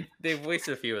 They've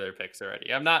wasted a few of their picks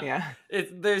already. I'm not. Yeah.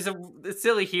 It's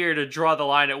silly here to draw the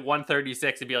line at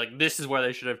 136 and be like, this is where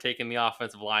they should have taken the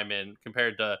offensive lineman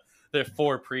compared to their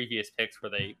 4 previous picks where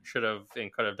they should have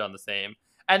and could have done the same.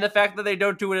 And the fact that they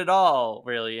don't do it at all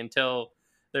really until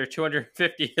their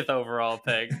 250th overall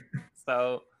pick.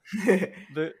 So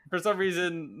for some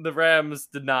reason the Rams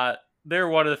did not. They're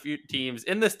one of the few teams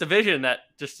in this division that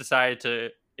just decided to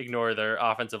ignore their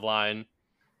offensive line.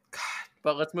 God.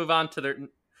 But let's move on to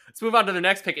their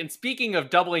next pick. And speaking of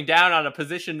doubling down on a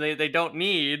position they don't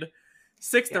need,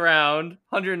 6th round,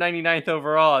 199th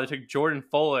overall, they took Jordan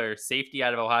Fuller, safety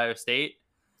out of Ohio State.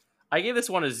 I gave this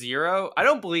one a 0. I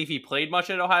don't believe he played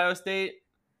much at Ohio State.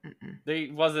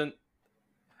 They wasn't.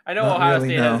 I know Ohio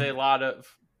State has a lot of.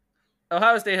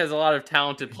 Ohio State has a lot of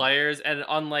talented players, and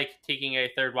unlike taking a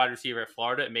third wide receiver at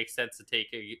Florida, it makes sense to take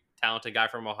a talented guy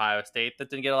from Ohio State that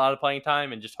didn't get a lot of playing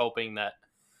time and just hoping that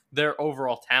their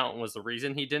overall talent was the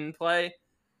reason he didn't play.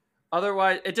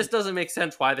 Otherwise, it just doesn't make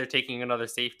sense why they're taking another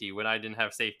safety when I didn't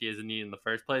have safety as a need in the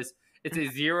first place. It's a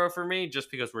 0 for me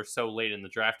just because we're so late in the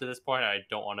draft at this point. I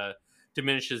don't want to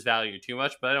diminish his value too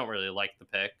much, but I don't really like the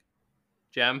pick.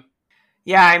 Jem?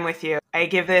 Yeah, I'm with you. I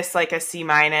give this like a C-,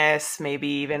 maybe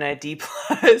even a D+.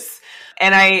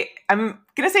 And I'm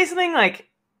going to say something like,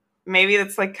 maybe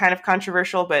that's like kind of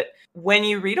controversial, but when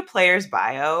you read a player's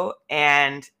bio,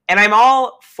 and I'm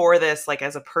all for this like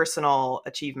as a personal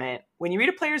achievement, when you read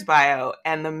a player's bio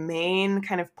and the main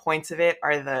kind of points of it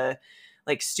are the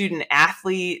like student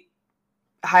athlete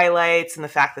highlights and the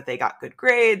fact that they got good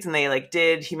grades and they like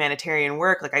did humanitarian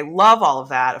work, like I love all of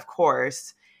that, of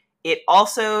course. It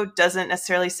also doesn't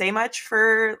necessarily say much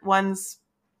for one's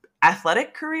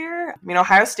athletic career. I mean,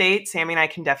 Ohio State, Sammy and I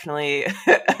can definitely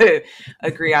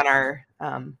agree on our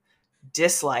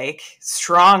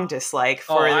strong dislike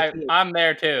for. I'm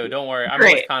there too. Don't worry. I'm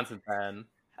a Wisconsin fan.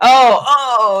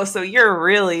 Oh, so you're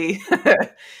really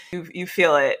you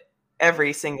feel it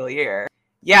every single year.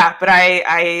 Yeah, but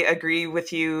I agree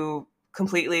with you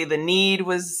completely. The need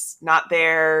was not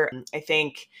there. I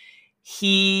think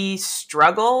he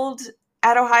struggled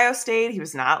at Ohio State. He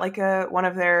was not like one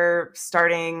of their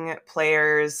starting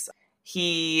players.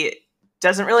 He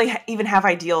doesn't really even have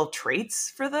ideal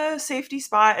traits for the safety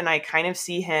spot. And I kind of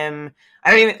see him, I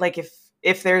don't even like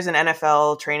if there's an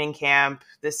NFL training camp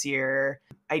this year,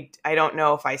 I don't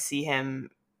know if I see him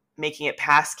making it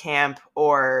past camp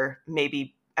or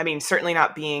maybe, I mean, certainly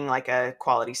not being like a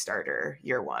quality starter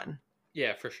year one.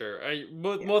 Yeah, for sure.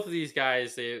 Both of these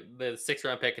guys, the 6th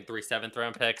round pick and 3 7th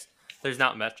round picks, there's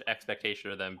not much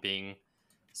expectation of them being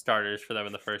starters for them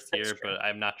in the first year, but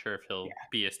I'm not sure if he'll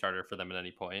be a starter for them at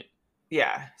any point.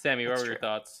 Yeah. Sammy, what were your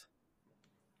thoughts?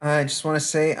 I just want to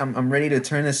say I'm ready to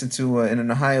turn this into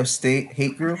an Ohio State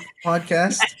hate group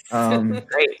podcast.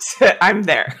 Great. I'm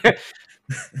there.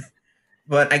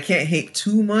 But I can't hate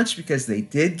too much because they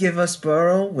did give us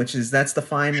Burrow, that's the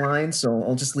fine line, so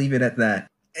I'll just leave it at that.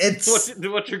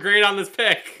 What's your grade on this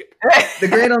pick? The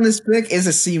grade on this pick is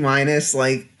a C-.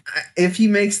 Like, if he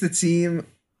makes the team,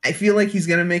 I feel like he's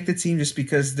gonna make the team just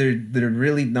because they're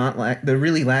really they're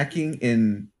really lacking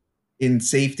in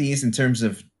safeties in terms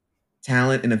of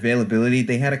talent and availability.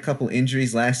 They had a couple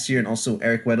injuries last year, and also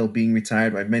Eric Weddle being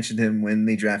retired. I mentioned him when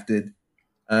they drafted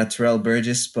Terrell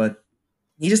Burgess, but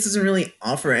he just doesn't really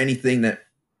offer anything that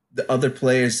the other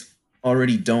players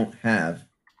already don't have.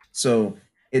 So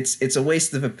it's a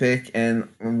waste of a pick, and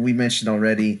we mentioned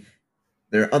already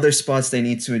there are other spots they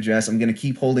need to address. I'm going to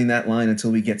keep holding that line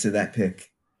until we get to that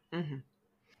pick. Mm-hmm.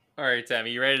 All right,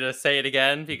 Sammy, you ready to say it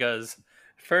again? Because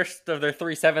first of their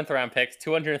 3 7th round picks,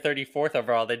 234th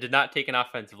overall, they did not take an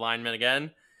offensive lineman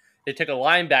again. They took a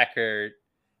linebacker,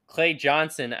 Clay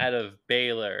Johnson, out of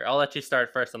Baylor. I'll let you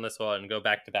start first on this one and go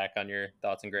back to back on your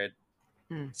thoughts and grade.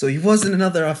 So he wasn't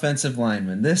another offensive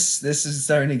lineman. This is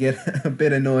starting to get a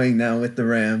bit annoying now with the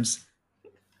Rams.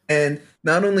 And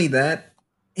not only that,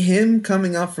 him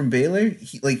coming up from Baylor,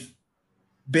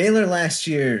 Baylor last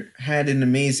year had an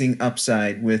amazing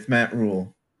upside with Matt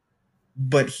Rule,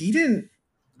 but he didn't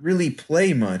really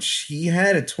play much. He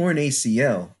had a torn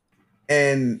ACL.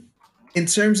 And in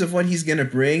terms of what he's going to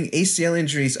bring, ACL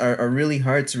injuries are really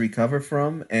hard to recover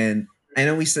from. And I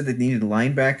know we said they needed a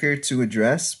linebacker to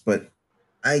address, but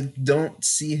I don't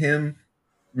see him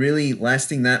really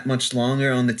lasting that much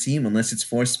longer on the team unless it's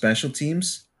for special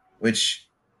teams, which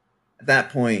at that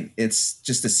point, it's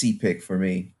just a C pick for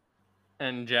me.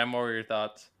 And Jem, what were your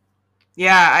thoughts?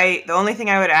 Yeah, the only thing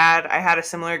I would add, I had a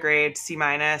similar grade, C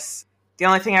minus. The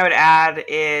only thing I would add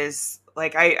is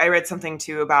like I read something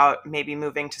too about maybe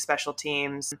moving to special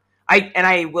teams.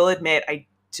 I will admit I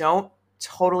don't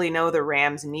totally know the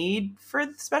Rams' need for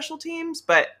the special teams,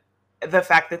 but the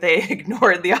fact that they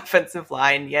ignored the offensive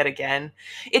line yet again,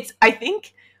 I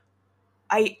think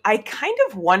I kind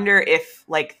of wonder if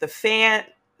like the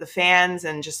fans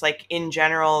and just like in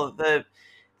general the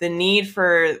need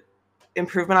for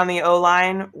improvement on the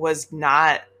O-line was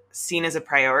not seen as a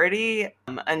priority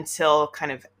until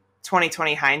kind of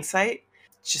 2020 hindsight,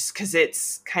 just because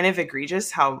it's kind of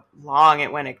egregious how long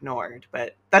it went ignored.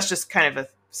 But that's just kind of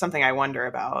something I wonder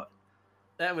about.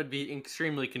 That would be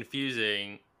extremely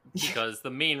confusing because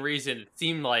the main reason it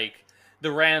seemed like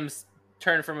the Rams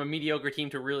turned from a mediocre team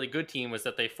to a really good team was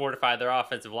that they fortified their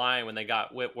offensive line when they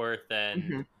got Whitworth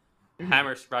and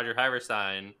Roger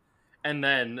Hammerstein. And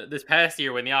then this past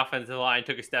year, when the offensive line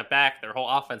took a step back, their whole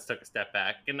offense took a step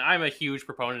back. And I'm a huge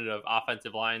proponent of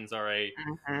offensive lines are a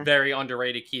very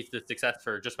underrated key to success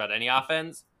for just about any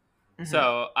offense.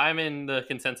 So I'm in the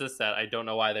consensus that I don't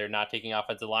know why they're not taking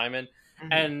offensive linemen.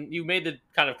 And you made the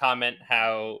kind of comment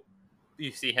how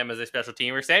you see him as a special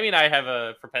teamer. Sammy and I have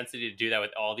a propensity to do that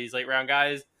with all these late round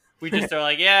guys. We just are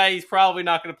like, yeah, he's probably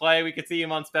not going to play. We could see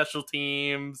him on special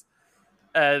teams.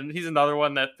 And he's another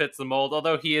one that fits the mold.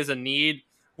 Although he is a need,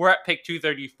 we're at pick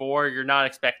 234. You're not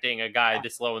expecting a guy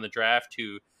this low in the draft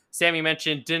who Sammy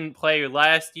mentioned didn't play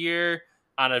last year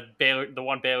on the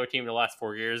one Baylor team in the last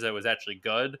 4 years that was actually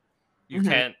good. You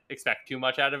can't expect too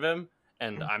much out of him,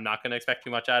 and I'm not going to expect too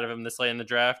much out of him this late in the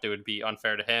draft. It would be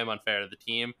unfair to him, unfair to the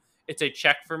team. It's a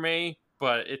check for me,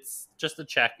 but it's just a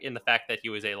check in the fact that he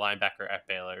was a linebacker at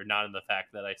Baylor, not in the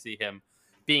fact that I see him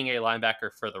being a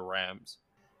linebacker for the Rams.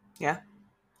 Yeah.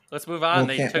 Let's move on.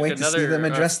 Well, can't wait to see them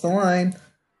address the line.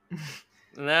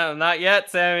 No, not yet,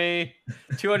 Sammy.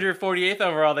 248th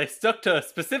overall. They stuck to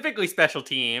specifically special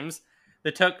teams.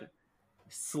 They took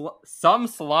some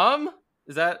slum.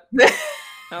 Is that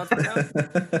how it's pronounced?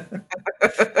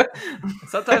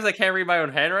 Sometimes I can't read my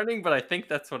own handwriting, but I think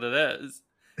that's what it is.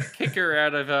 Kicker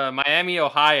out of Miami,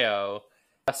 Ohio.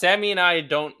 Sammy and I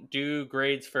don't do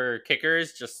grades for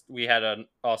kickers. Just we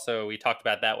talked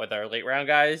about that with our late round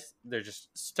guys. They're just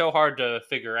so hard to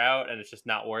figure out, and it's just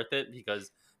not worth it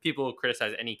because people will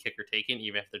criticize any kicker taken,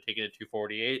 even if they're taking it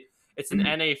 248. It's an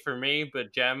NA for me,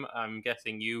 but Jem, I'm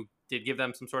guessing you did give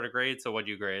them some sort of grade. So what'd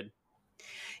you grade?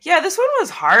 Yeah, this one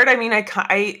was hard. I mean, I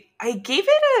gave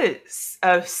it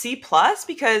a C plus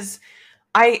because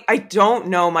I don't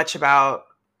know much about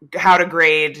how to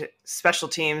grade special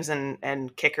teams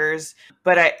and kickers,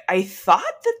 but I thought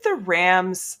that the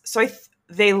Rams,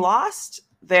 they lost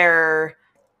their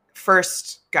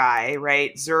first guy,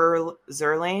 right?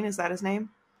 Zerlane, is that his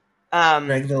name?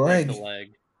 Greg the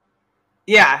Leg.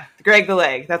 Yeah, Greg the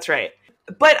Leg, that's right.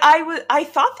 But I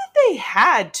thought that they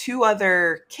had two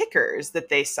other kickers that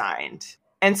they signed.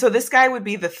 And so this guy would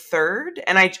be the third,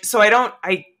 and I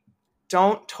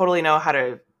don't totally know how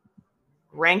to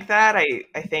rank that.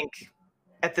 I think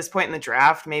at this point in the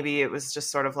draft, maybe it was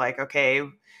just sort of like, okay,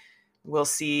 we'll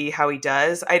see how he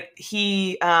does. I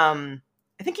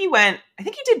think he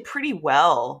did pretty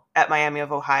well at Miami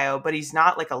of Ohio, but he's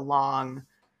not like a long,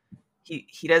 he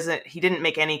didn't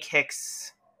make any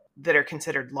kicks that are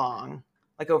considered long,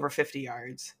 like over 50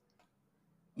 yards.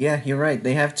 Yeah, you're right.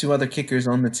 They have two other kickers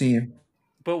on the team.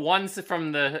 But one's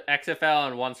from the XFL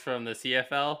and one's from the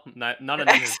CFL. None of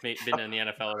them has been in the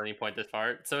NFL at any point this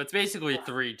far. So it's basically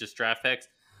three just draft picks.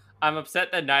 I'm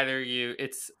upset that neither of you,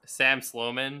 it's Sam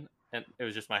Sloman, and it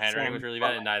was just my handwriting was really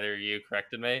bad, and neither of you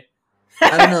corrected me.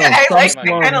 I don't know. I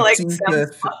kind of like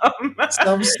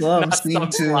some slums seem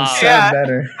to sound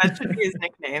better. That should be his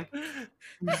nickname.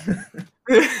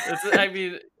 I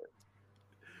mean,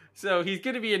 so he's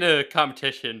going to be in a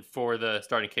competition for the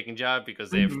starting kicking job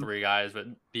because they have three guys with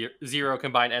zero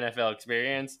combined NFL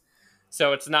experience.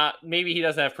 So it's not, maybe he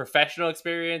doesn't have professional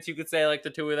experience, you could say, like the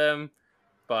two of them,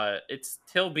 but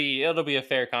it'll be a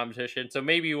fair competition. So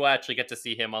maybe we'll actually get to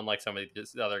see him unlike some of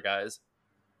these other guys.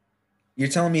 You're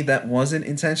telling me that wasn't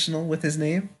intentional with his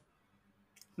name?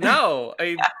 No,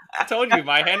 I told you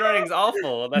my handwriting's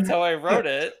awful. That's how I wrote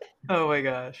it. Oh my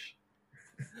gosh.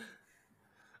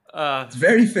 It's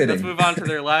very fitting. Let's move on to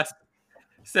their last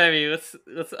Sammy, let's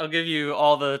I'll give you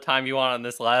all the time you want on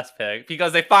this last pick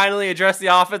because they finally addressed the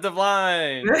offensive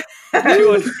line.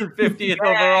 250th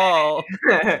overall.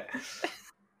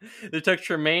 They took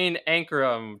Tremaine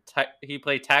Ankrum. He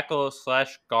played tackle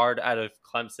 / guard out of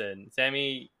Clemson.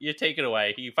 Sammy, you take it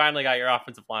away. You finally got your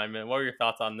offensive lineman. What were your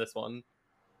thoughts on this one?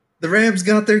 The Rams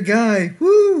got their guy.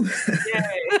 Woo!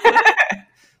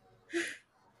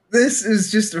 This is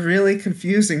just really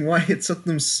confusing why it took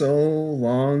them so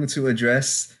long to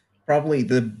address probably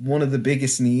one of the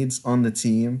biggest needs on the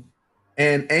team.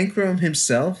 And Ankrum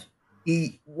himself,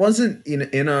 he wasn't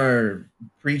in our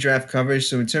pre-draft coverage,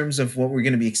 so in terms of what we're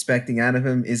going to be expecting out of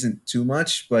him isn't too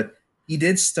much, but he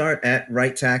did start at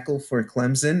right tackle for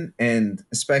Clemson and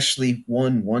especially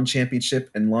won one championship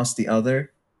and lost the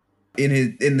other in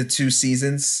the 2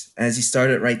 seasons as he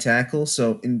started at right tackle.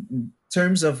 So in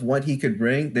terms of what he could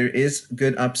bring, there is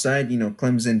good upside.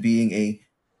 Clemson being a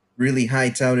really high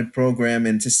touted program,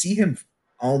 and to see him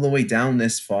all the way down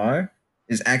this far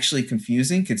is actually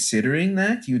confusing. Considering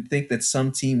that you'd think that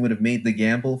some team would have made the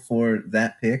gamble for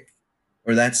that pick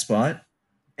or that spot,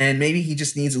 and maybe he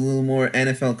just needs a little more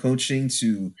NFL coaching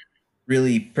to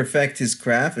really perfect his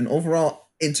craft. And overall,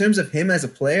 in terms of him as a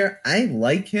player, I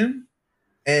like him.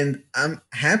 And I'm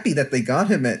happy that they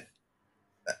got him at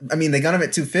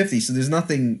 250, so there's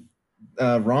nothing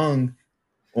wrong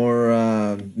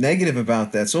or negative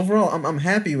about that. So overall, I'm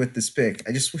happy with this pick.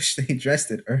 I just wish they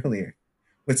addressed it earlier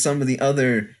with some of the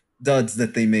other duds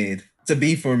that they made. It's a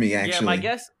B for me, actually.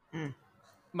 Yeah,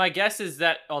 my guess is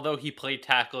that although he played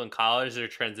tackle in college, they're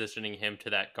transitioning him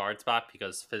to that guard spot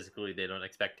because physically they don't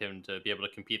expect him to be able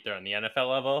to compete there on the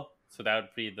NFL level. So that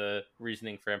would be the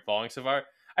reasoning for him falling so far.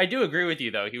 I do agree with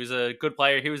you, though. He was a good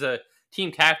player. He was a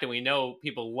team captain. We know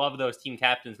people love those team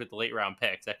captains with the late round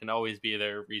picks. That can always be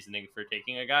their reasoning for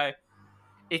taking a guy.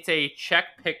 It's a check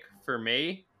pick for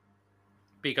me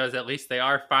because at least they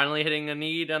are finally hitting a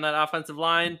need on that offensive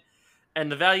line. And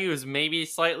the value is maybe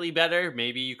slightly better.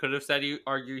 Maybe you could have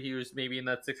argue he was maybe in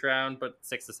that 6th round, but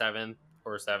 6th to 7th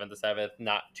or 7th to 7th,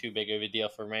 not too big of a deal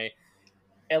for me.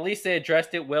 At least they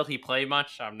addressed it. Will he play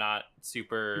much? I'm not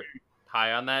super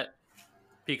high on that.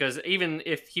 Because even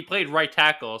if he played right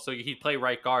tackle, so he'd play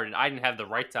right guard, and I didn't have the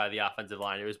right side of the offensive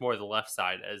line. It was more the left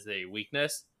side as a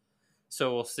weakness.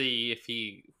 So we'll see if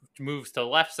he moves to the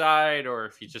left side or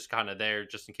if he's just kind of there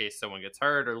just in case someone gets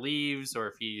hurt or leaves, or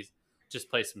if he just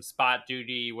plays some spot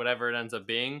duty, whatever it ends up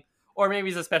being. Or maybe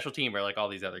he's a special teamer like all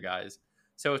these other guys.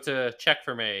 So it's a check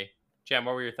for me. Jem,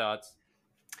 what were your thoughts?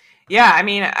 Yeah, I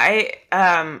mean, I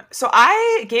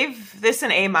gave this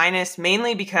an A-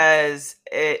 mainly because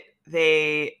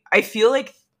I feel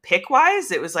like pick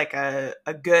wise, it was like a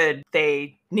good,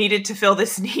 they needed to fill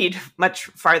this need much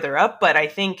farther up. But I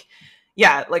think,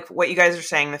 yeah, like what you guys are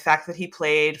saying, the fact that he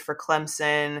played for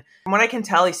Clemson, from what I can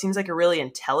tell, he seems like a really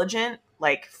intelligent,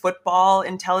 like football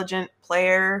intelligent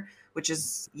player, which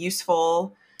is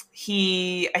useful.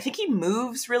 I think he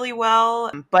moves really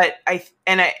well, but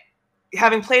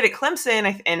having played at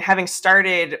Clemson and having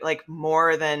started like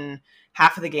more than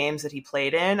half of the games that he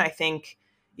played in, I think,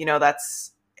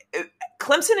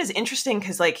 Clemson is interesting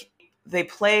because like they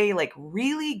play like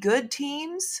really good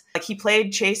teams. Like he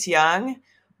played Chase Young,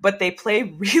 but they play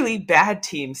really bad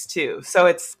teams too.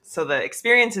 So the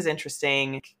experience is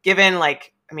interesting given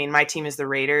my team is the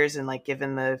Raiders, and like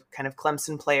given the kind of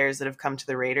Clemson players that have come to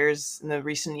the Raiders in the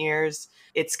recent years,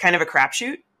 it's kind of a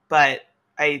crapshoot, but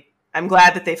I'm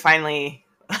glad that they finally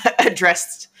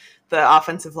addressed the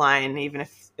offensive line, even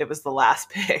if it was the last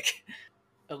pick.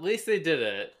 At least they did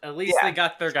it. At least they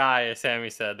got their guy, as Sammy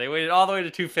said. They waited all the way to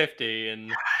 250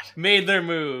 and made their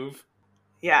move.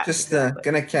 Yeah. Just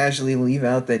gonna casually leave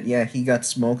out that, he got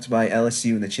smoked by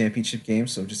LSU in the championship game,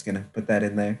 so I'm just gonna put that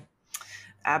in there.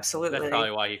 Absolutely. That's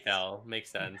probably why he fell.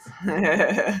 Makes sense.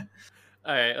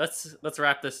 All right, let's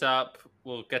wrap this up.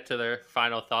 We'll get to their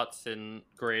final thoughts and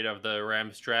grade of the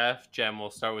Rams draft. Jem,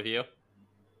 we'll start with you.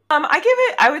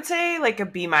 I would say like a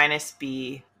B-,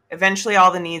 B. Eventually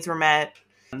all the needs were met.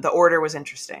 The order was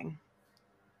interesting.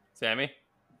 Sammy?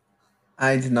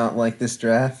 I did not like this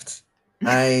draft.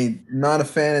 I'm not a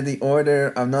fan of the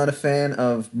order. I'm not a fan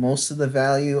of most of the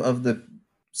value of the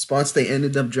spots they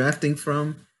ended up drafting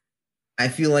from. I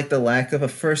feel like the lack of a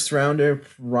first rounder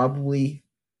probably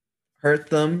hurt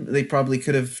them. They probably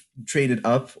could have traded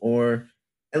up or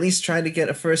at least tried to get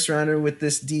a first rounder with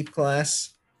this deep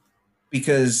class,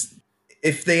 because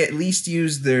if they at least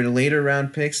use their later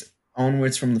round picks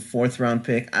onwards from the 4th round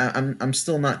pick, I'm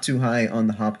still not too high on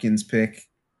the Hopkins pick.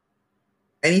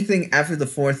 Anything after the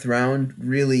 4th round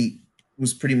really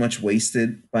was pretty much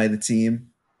wasted by the team,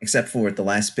 except for the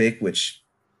last pick, which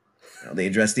They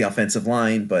addressed the offensive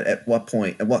line, but at what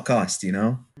point? At what cost?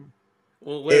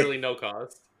 Well, literally no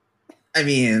cost. I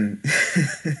mean,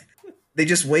 they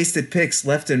just wasted picks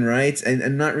left and right,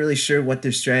 and not really sure what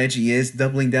their strategy is,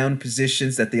 doubling down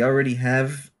positions that they already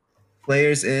have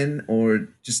players in, or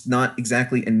just not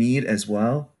exactly a need as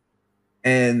well.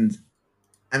 And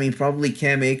I mean, probably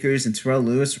Cam Akers and Terrell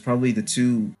Lewis are probably the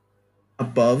two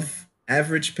above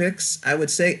average picks. I would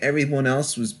say everyone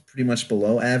else was pretty much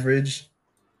below average.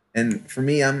 And for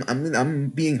me,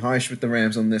 I'm being harsh with the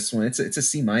Rams on this one. It's a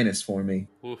C minus for me.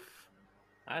 Oof.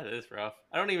 That is rough.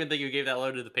 I don't even think you gave that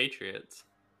low to the Patriots.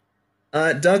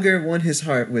 Duggar won his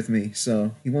heart with me,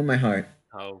 so he won my heart.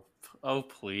 Oh,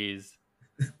 please,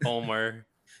 Homer.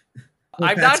 Well,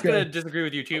 I'm Pat's not going to good. disagree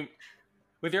with you too.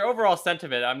 With your overall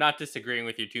sentiment, I'm not disagreeing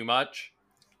with you too much.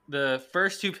 The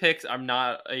first two picks, I'm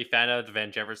not a fan of. The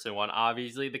Van Jefferson one,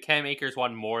 obviously. The Cam Akers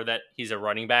one, more that he's a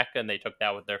running back, and they took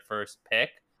that with their first pick.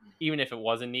 Even if it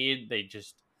was a need,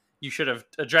 you should have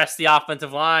addressed the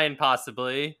offensive line,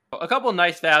 possibly. A couple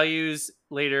nice values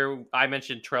later. I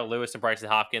mentioned Terrell Lewis and Bryson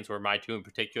Hopkins were my two in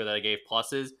particular that I gave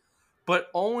pluses, but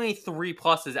only 3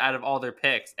 pluses out of all their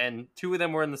picks, and 2 of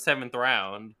them were in the 7th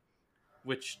round,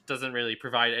 which doesn't really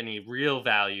provide any real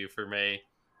value for me.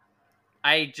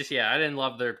 I didn't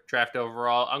love their draft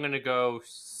overall. I'm gonna go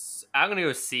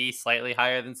C, slightly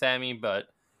higher than Sammy, but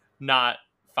not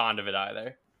fond of it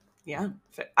either. Yeah.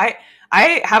 I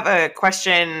have a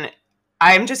question.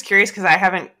 I'm just curious because I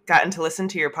haven't gotten to listen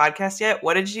to your podcast yet.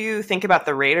 What did you think about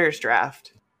the Raiders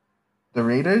draft? The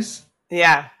Raiders?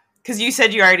 Yeah. Because you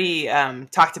said you already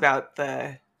talked about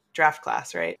the draft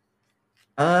class, right?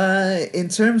 In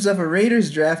terms of a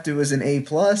Raiders draft, it was an A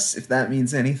plus, if that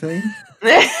means anything.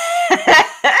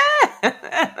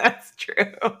 That's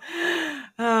true.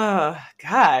 Oh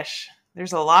gosh.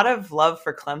 There's a lot of love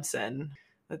for Clemson.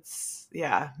 That's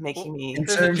making me. In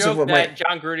There's terms a joke of what that my-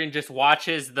 John Gruden just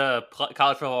watches the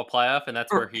college football playoff, and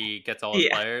that's where he gets all his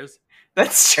Yeah. players.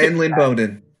 That's true. And Lynn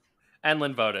Bowden. And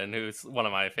Lynn Bowden, who's one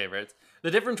of my favorites.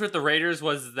 The difference with the Raiders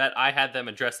was that I had them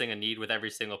addressing a need with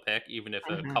every single pick, even if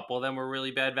a couple of them were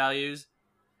really bad values.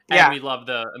 And Yeah. we love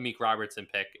the Amik Robertson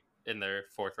pick in their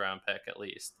 4th round pick, at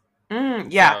least.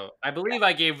 Yeah. So I believe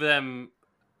I gave them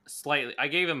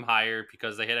higher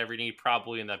because they hit every need,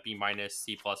 probably in that B minus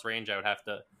C plus range. I would have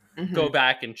to go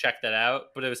back and check that out,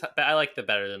 but I liked it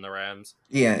better than the Rams.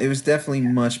 Yeah, it was definitely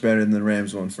much better than the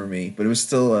Rams one for me, but it was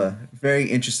still a very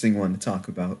interesting one to talk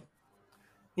about.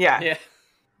 Yeah.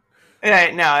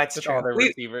 No, it's With true. all their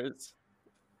receivers.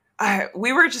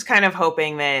 We were just kind of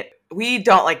hoping that we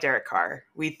don't like Derek Carr.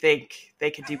 We think they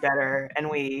could do better, and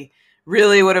we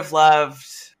really would have loved.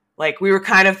 Like, we were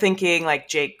kind of thinking like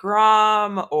Jake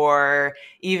Grom, or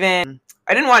even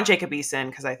I didn't want Jacob Eason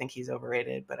because I think he's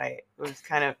overrated, but I was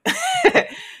kind of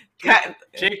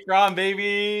Jake Grom,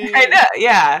 baby. I know,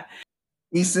 yeah.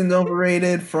 Easton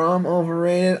overrated, From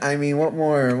overrated. I mean, what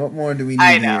more do we need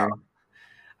I know. here?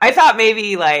 I thought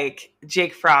maybe like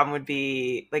Jake Fromm would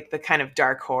be like the kind of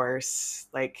dark horse,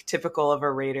 like typical of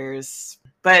a Raiders.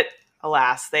 But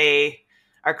alas, they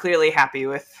are clearly happy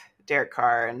with Derek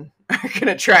Carr and are going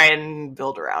to try and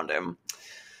build around him.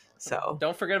 So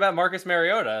don't forget about Marcus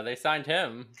Mariota. They signed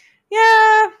him.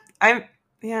 Yeah. I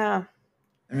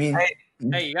mean,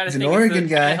 Hey, you got to he's an think Oregon it's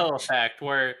the guy. Tannehill effect,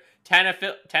 where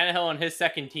Tannehill on his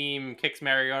second team kicks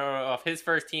Mariota off his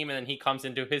first team, and then he comes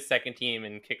into his second team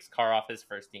and kicks Carr off his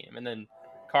first team, and then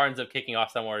Carr ends up kicking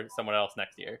off someone else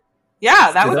next year.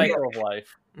 Yeah, that The would be cycle of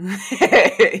life.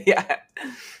 yeah.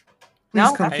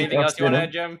 Please come Anything else you want to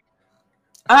add, Jim?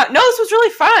 No, this was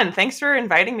really fun. Thanks for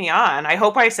inviting me on. I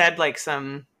hope I said like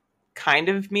some kind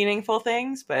of meaningful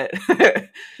things, but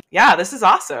yeah, this is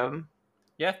awesome.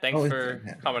 Yeah, thanks for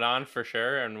coming on for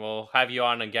sure, and we'll have you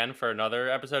on again for another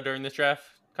episode during this draft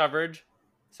coverage.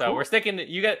 So Cool. We're sticking.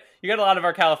 You get a lot of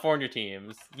our California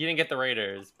teams. You didn't get the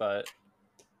Raiders, but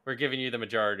we're giving you the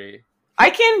majority. I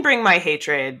can bring my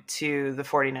hatred to the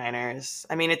 49ers.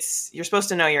 I mean, you're supposed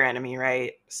to know your enemy,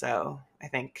 right? So I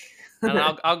think. And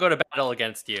I'll go to battle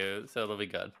against you, so it'll be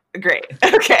good. Great.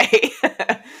 Okay.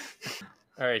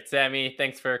 All right, Sammy,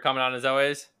 thanks for coming on as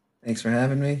always. Thanks for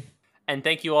having me. And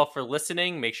thank you all for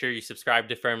listening. Make sure you subscribe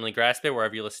to Firmly Grasp It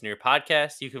wherever you listen to your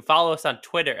podcast. You can follow us on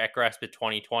Twitter at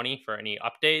GraspIt2020 for any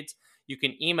updates. You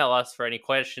can email us for any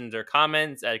questions or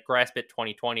comments at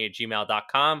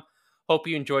graspit2020@gmail.com. Hope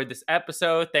you enjoyed this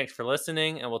episode. Thanks for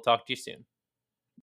listening, and we'll talk to you soon.